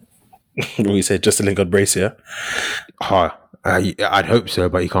 2-1. We say just a Lingard brace, yeah? I'd hope so,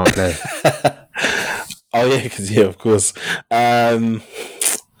 but he can't play. Oh yeah, of course.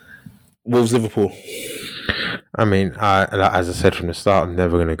 Wolves Liverpool. I mean, as I said from the start, I'm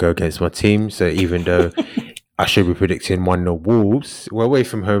never going to go against my team. So even though I should be predicting 1-0 Wolves, we're away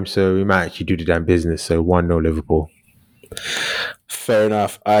from home, so we might actually do the damn business. So 1-0 Liverpool. Fair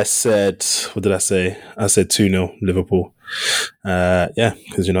enough. I said, what did I say? I said 2-0 Liverpool. Yeah,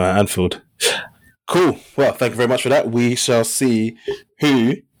 because at Anfield. Cool. Well, thank you very much for that. We shall see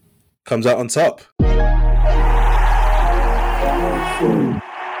who comes out on top.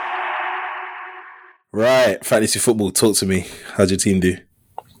 Right, fantasy football. Talk to me. How'd your team do?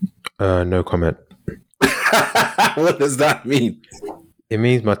 No comment. What does that mean? It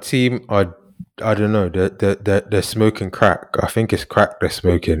means my team are, I don't know, they're smoking crack. I think it's crack they're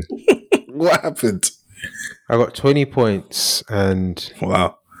smoking. What happened? I got 20 points and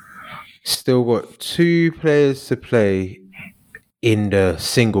wow, still got 2 players to play in the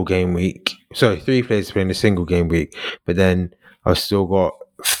single game week. Sorry, 3 players to play in the single game week. But then I've still got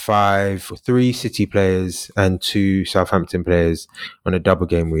three City players and 2 Southampton players on a double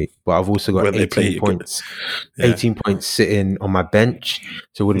game week. But I've also got When they 18 play, points. yeah. 18 points sitting on my bench.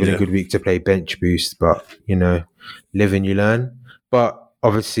 So it would have been a good week to play bench boost. But, live and you learn. But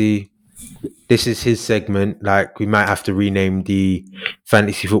obviously, this is his segment. Like, we might have to rename the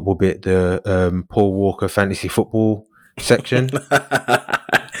fantasy football bit the Paul Walker fantasy football section.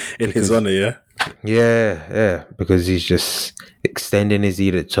 In his honour, yeah? Yeah, because he's just extending his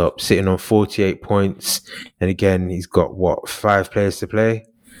lead at the top, sitting on 48 points. And again, he's got, 5 players to play?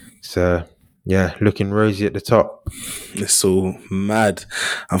 So, yeah, looking rosy at the top. It's all mad.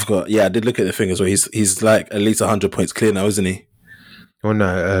 I did look at the thing as well. He's like at least 100 points clear now, isn't he? Oh,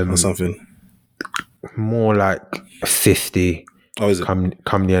 no. Or something. More like 50. Oh, is it?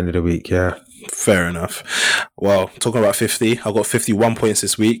 Come the end of the week, yeah. Fair enough. Well, talking about 50, I got 51 points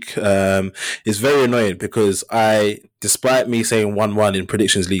this week. It's very annoying because despite me saying 1-1 in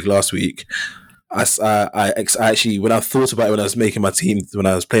Predictions League last week, I actually, when I thought about it, when I was making my team, when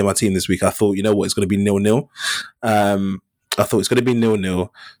I was playing my team this week, I thought, you know what, it's going to be 0-0. I thought it's going to be 0-0.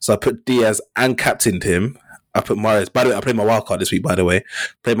 So I put Diaz and captained him. I put Mahrez. By the way, I played my wild card this week, by the way.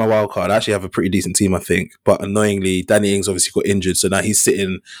 Played my wild card. I actually have a pretty decent team, I think. But annoyingly, Danny Ings obviously got injured. So now he's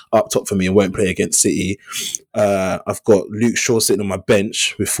sitting up top for me and won't play against City. I've got Luke Shaw sitting on my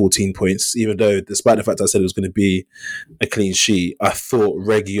bench with 14 points. Even though, despite the fact I said it was going to be a clean sheet, I thought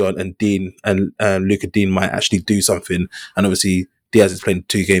Reguilon and Dean and Luca Dean might actually do something. And obviously, Diaz is playing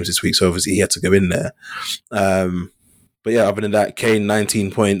 2 games this week. So obviously, he had to go in there. But yeah, other than that, Kane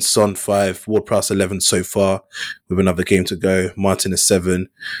 19 points, Son 5, Ward-Prowse 11 so far, with another game to go. Martin is 7.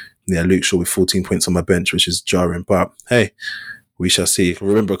 Yeah, Luke Shaw with 14 points on my bench, which is jarring. But hey, we shall see.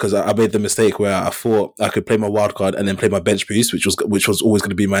 Remember, because I made the mistake where I thought I could play my wild card and then play my bench boost, which was always going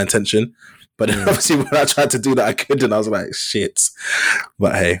to be my intention. But then obviously when I tried to do that, I couldn't. I was like, shit.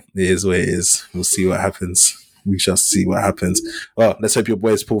 But hey, it is what it is. We'll see what happens. We shall see what happens. Well, let's hope your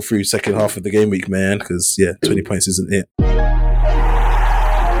boys pull through second half of the game week, man, because, 20 points isn't it.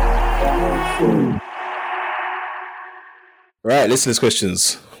 Right, listeners'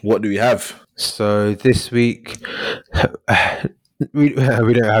 questions. What do we have? So this week, we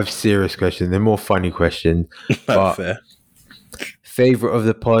don't have serious questions. They're more funny questions. But Fair. Favourite of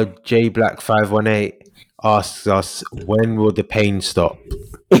the pod, JBlack518, asks us, when will the pain stop?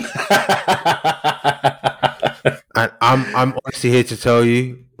 And I'm honestly here to tell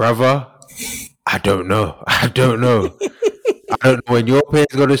you, brother, I don't know. I don't know when your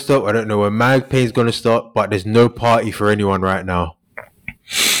pain's going to stop. I don't know when my pain's going to stop, but there's no party for anyone right now.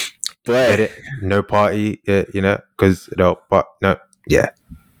 Get it? No party, because,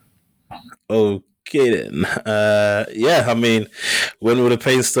 Okay then. I mean, when will the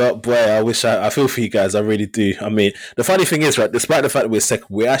pain start? Boy, I feel for you guys. I really do. I mean, the funny thing is, right, despite the fact that we're second,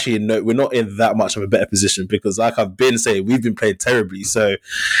 we're not in that much of a better position because, like I've been saying, we've been playing terribly. So,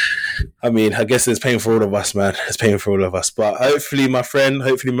 I mean, I guess it's pain for all of us, man. It's pain for all of us. But hopefully, my friend,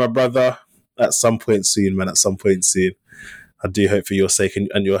 hopefully, my brother, at some point soon, man, at some point soon. I do hope for your sake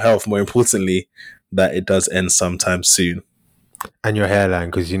and your health, more importantly, that it does end sometime soon. And your hairline,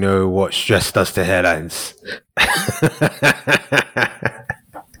 because you know what stress does to hairlines.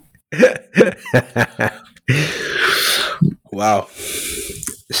 Wow.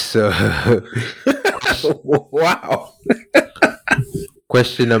 So, wow.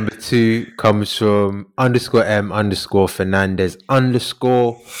 Question number 2 comes from _M_Fernandez_.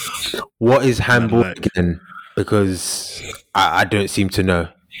 What is handball again? Because I don't seem to know.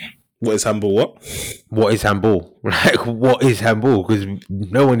 What is handball? What is handball? Like, what is handball? Because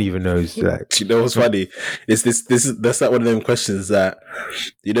no one even knows. Like, you know what's funny? That's like one of them questions that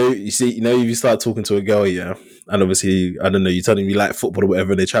if you start talking to a girl, yeah, and obviously I don't know, you tell them you like football or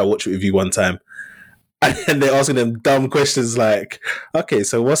whatever, and they try to watch it with you one time, and then they're asking them dumb questions like, okay,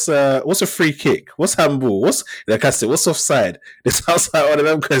 so what's a free kick? What's handball? What's offside? It sounds like one of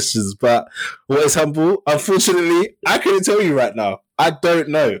them questions. But what is handball? Unfortunately, I couldn't tell you right now. I don't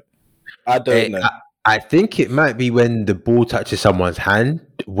know. I think it might be when the ball touches someone's hand,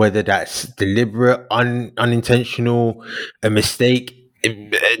 whether that's deliberate, unintentional, a mistake,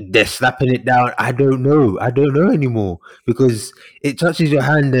 they're slapping it down. I don't know anymore because it touches your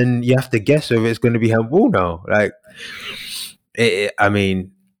hand and you have to guess whether it's going to be handball now. Like, I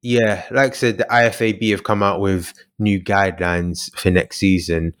mean, yeah, like I said, the IFAB have come out with new guidelines for next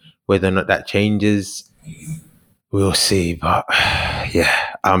season. Whether or not that changes, we'll see. But yeah,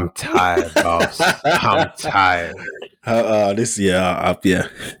 I'm tired, boss. I'm tired. Yeah.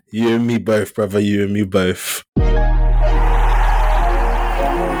 You and me both, brother. You and me both.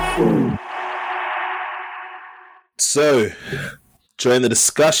 So, join the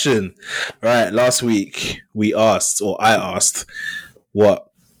discussion. Right, last week I asked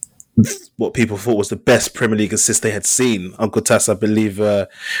what people thought was the best Premier League assist they had seen. Uncle Tass, I believe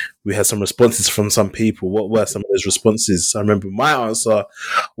we had some responses from some people. What were some of those responses? I remember my answer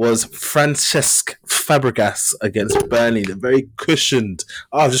was Francesc Fabregas against Burnley. The very cushioned,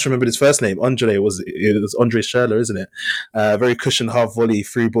 I just remembered his first name, Andre, it was Andre Schürrle, isn't it? Very cushioned half volley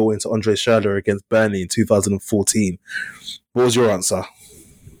free ball into Andre Schürrle against Burnley in 2014. What was your answer?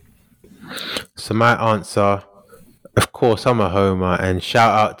 So my answer, of course, I'm a homer, and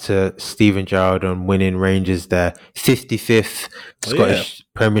shout out to Steven Gerrard on winning Rangers their 55th Scottish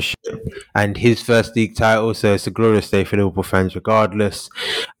Premiership and his first league title. So it's a glorious day for Liverpool fans, regardless.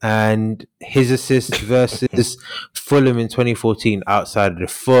 And his assist versus Fulham in 2014, outside of the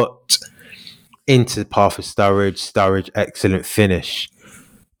foot, into the path of Sturridge, excellent finish.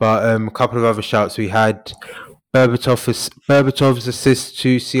 But a couple of other shouts we had. Berbatov's assist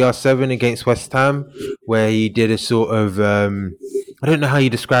to CR7 against West Ham, where he did a sort of I don't know how you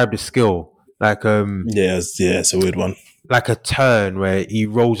describe the skill, like it's a weird one, like a turn where he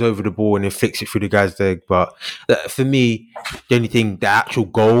rolls over the ball and then flicks it through the guy's leg. But for me, the only thing, the actual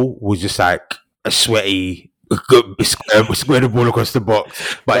goal was just like a sweaty square the ball across the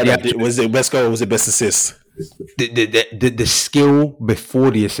box. But was it best goal or was it best assist? The skill before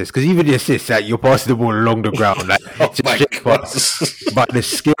the assist, because even the assist, like, you're passing the ball along the ground, like, but the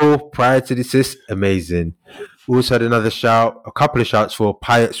skill prior to the assist, amazing. We also had a couple of shouts for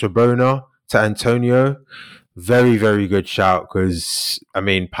Payet Rabona to Antonio. Very, very good shout, because I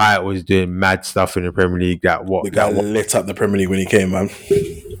mean Payet was doing mad stuff in the Premier League. The guy lit up the Premier League when he came, man.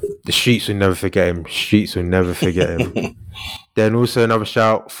 The streets will never forget him. Then also another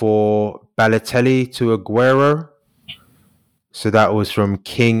shout for Balotelli to Aguero. So that was from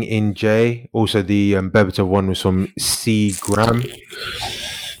King in J. Also the Berbatov one was from C. Graham.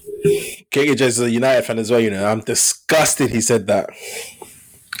 King in J is a United fan as well, you know. I'm disgusted he said that.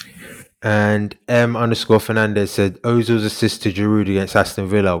 And M_Fernandez said Ozil's assist to Giroud against Aston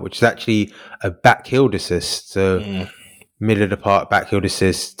Villa, which is actually a backheeled assist. So middle of the park backheeled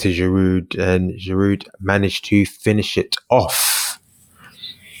assist to Giroud, and Giroud managed to finish it off.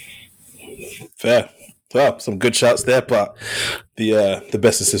 Fair. Well, some good shots there, but the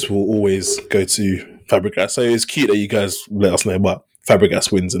best assist will always go to Fabregas. So it's cute that you guys let us know, but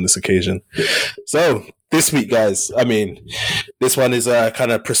Fabregas wins on this occasion. So this week, guys, I mean, this one is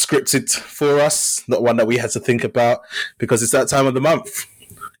kind of prescripted for us, not one that we had to think about, because it's that time of the month.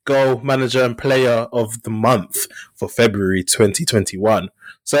 Goal, manager, and player of the month for February 2021.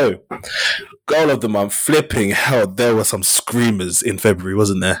 So, goal of the month, flipping hell, there were some screamers in February,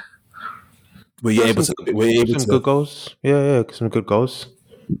 wasn't there? Were you able to? Good goals? Yeah, some good goals.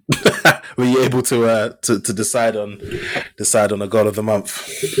 Were you able to decide on a goal of the month?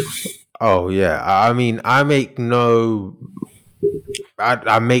 Oh yeah, I mean, I make no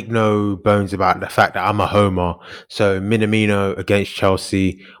bones about the fact that I'm a homer. So Minamino against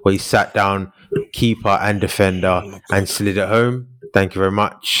Chelsea, where he sat down keeper and defender and slid it home. Thank you very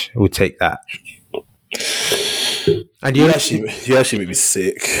much. We'll take that. And you actually made me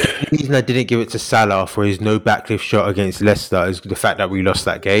sick. The reason I didn't give it to Salah for his no backlift shot against Leicester is the fact that we lost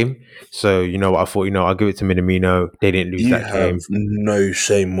that game. So, you know what, I thought, I'll give it to Minamino. They didn't lose that game. No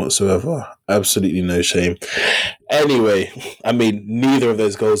shame whatsoever. Absolutely no shame. Anyway, I mean, neither of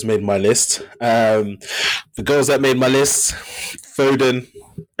those goals made my list. The goals that made my list, Foden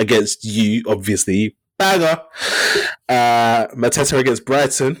against you, obviously. Banger. Mateta against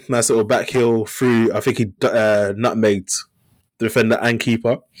Brighton. Nice little back heel through. I think he nutmegged the defender and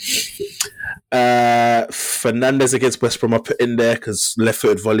keeper. Fernandez against West Brom I put in there because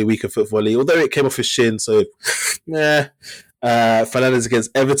left-footed volley, weaker foot volley. Although it came off his shin, so Fernandez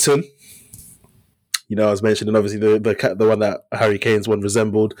against Everton. I was mentioning obviously the one that Harry Kane's one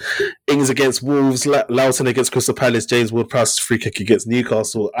resembled. Ings against Wolves, Loughton against Crystal Palace, James Ward-Prowse's free kick against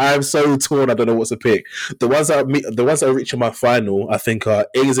Newcastle. I'm so torn. I don't know what to pick. The ones that are reaching my final, I think, are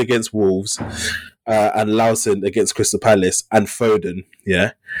Ings against Wolves, and Loughton against Crystal Palace, and Foden.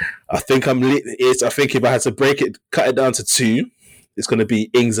 Yeah, I think if I had to cut it down to two, it's going to be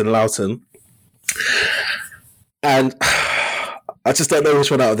Ings and Loughton, and I just don't know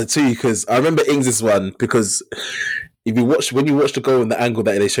which one out of the two, because I remember Ings' one, because when you watch the goal and the angle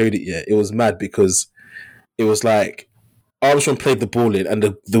that they showed it, it was mad, because it was like Armstrong played the ball in and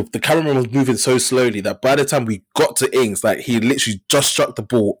the cameraman was moving so slowly that by the time we got to Ings, like he literally just struck the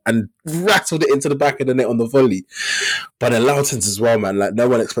ball and rattled it into the back of the net on the volley. But then Loughton's as well, man. Like, no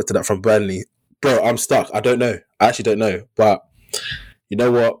one expected that from Burnley. Bro, I'm stuck. I don't know. I actually don't know. But you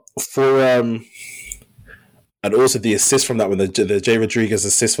know what? and also the assist from that one, the Jay Rodriguez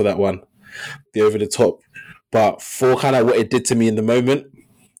assist for that one, the over the top. But for kind of what it did to me in the moment,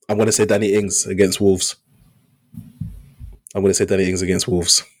 I'm going to say Danny Ings against Wolves.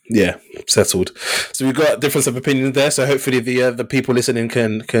 Yeah, settled. So we've got a difference of opinion there. So hopefully the people listening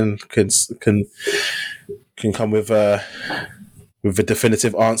can come with a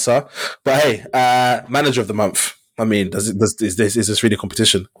definitive answer. But hey, manager of the month. I mean, is this really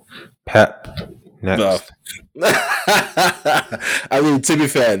competition? Pep. Next. No. I mean, to be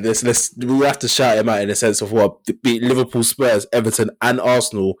fair, we have to shout him out in the sense of what beat Liverpool, Spurs, Everton, and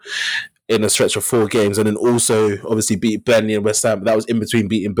Arsenal in a stretch of 4 games, and then also obviously beat Burnley and West Ham. That was in between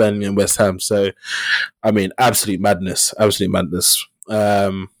beating Burnley and West Ham. So, I mean, absolute madness.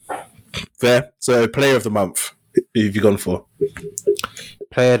 Fair. So, player of the month. Who have you gone for?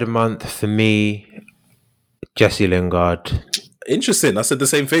 Player of the month for me, Jesse Lingard. Interesting. I said the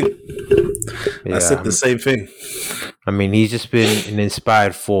same thing. I mean, he's just been in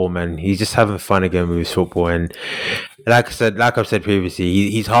inspired form, and he's just having fun again with his football. And like I've said previously,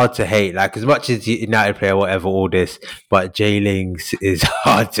 he's hard to hate. Like, as much as United player, whatever, all this, but Jay Lings is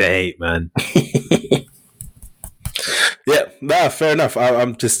hard to hate, man. Yeah, nah, fair enough. I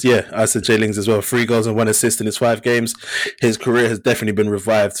said Jay Lings as well. 3 goals and 1 assist in his 5 games. His career has definitely been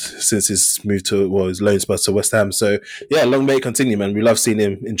revived since his move his loan spell to West Ham. So yeah, long may it continue, man. We love seeing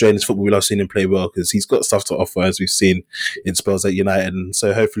him enjoying his football. We love seeing him play well because he's got stuff to offer, as we've seen in spells at United. And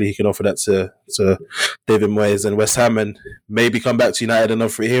so hopefully he can offer that to David Moyes and West Ham, and maybe come back to United and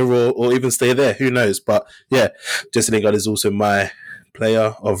offer it here, or even stay there. Who knows? But yeah, Jesse Lingard is also my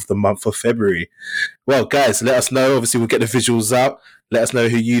player of the month of February. Well, guys, let us know. Obviously, we'll get the visuals out. Let us know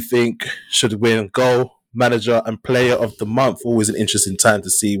who you think should win goal, manager, and player of the month. Always an interesting time to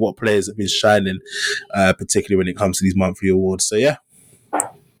see what players have been shining, particularly when it comes to these monthly awards. So, yeah,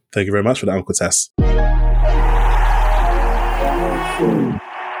 thank you very much for that, Uncle Tass.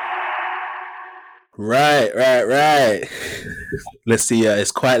 Right. Let's see.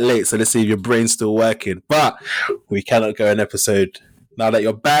 It's quite late, so let's see if your brain's still working. But we cannot go an episode. Now that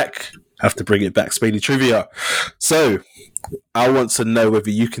you're back, have to bring it back. Spainy Trivia. So, I want to know whether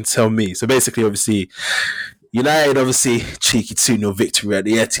you can tell me. So, basically, obviously, United, cheeky 2-0 victory at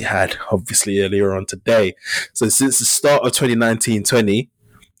the Etihad, obviously, earlier on today. So, since the start of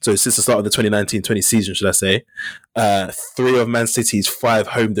 2019-20 season, should I say, 3 of Man City's 5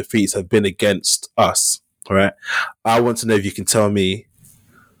 home defeats have been against us. All right. I want to know if you can tell me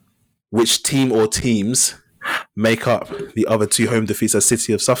which team or teams make up the other 2 home defeats that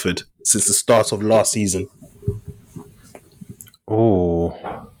City have suffered since the start of last season.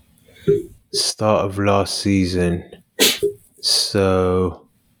 Oh, start of last season. So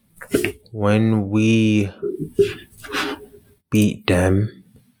when we beat them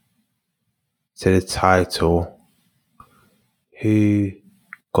to the title, who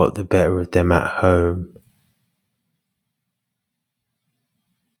got the better of them at home?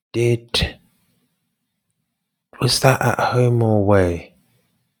 Was that at home or away?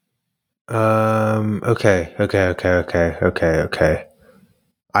 Okay.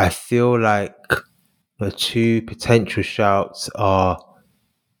 I feel like the 2 potential shouts are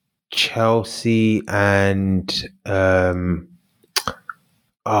Chelsea and I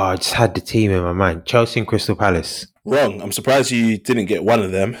just had the team in my mind. Chelsea and Crystal Palace. Wrong. I'm surprised you didn't get one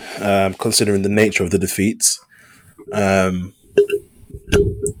of them, considering the nature of the defeats.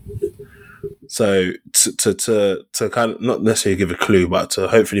 So to kind of not necessarily give a clue, but to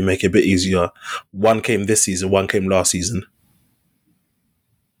hopefully make it a bit easier, 1 came this season, 1 came last season.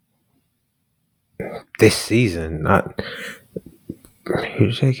 This season? Who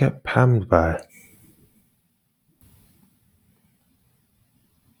did they get pammed by?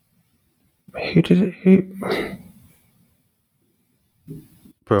 Who?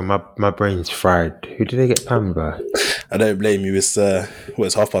 Bro, my brain's fried. Who did they get pammed by? I don't blame you. It's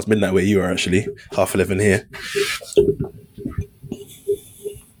midnight where you are, actually. 11:30 here.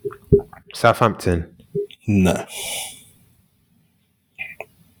 Southampton. No.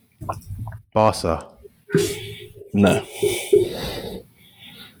 Barca. No.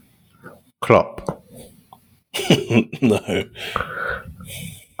 Klopp. No.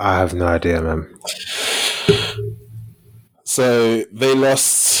 I have no idea, man. So they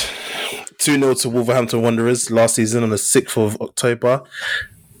lost 2-0 to Wolverhampton Wanderers last season on the 6th of October.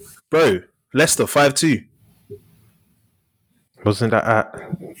 Bro, Leicester 5-2. Wasn't that at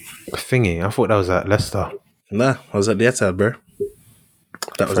thingy? I thought that was at Leicester. Nah, I was at the Etihad, bro.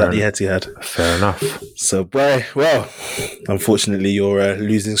 That was at the Etihad. Fair enough. So, boy, well, unfortunately, your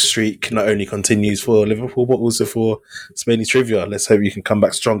losing streak not only continues for Liverpool, but also for Spainy Trivia. Let's hope you can come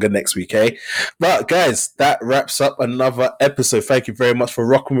back stronger next week, eh? But, guys, that wraps up another episode. Thank you very much for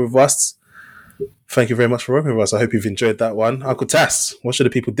rocking with us. I hope you've enjoyed that one. Uncle Tass, what should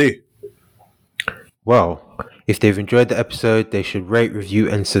the people do? Well, if they've enjoyed the episode, they should rate, review,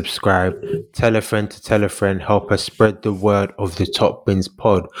 and subscribe. Tell a friend to tell a friend. Help us spread the word of the Top Bins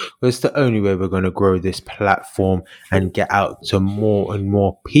pod. It's the only way we're going to grow this platform and get out to more and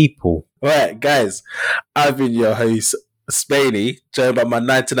more people. All right, guys, I've been your host, Spainy, joined by my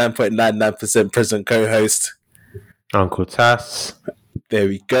 99.99% present co-host, Uncle Tass. There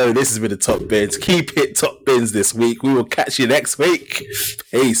we go. This has been the Top Bins. Keep it Top Bins this week. We will catch you next week.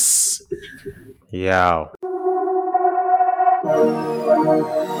 Peace. Yow.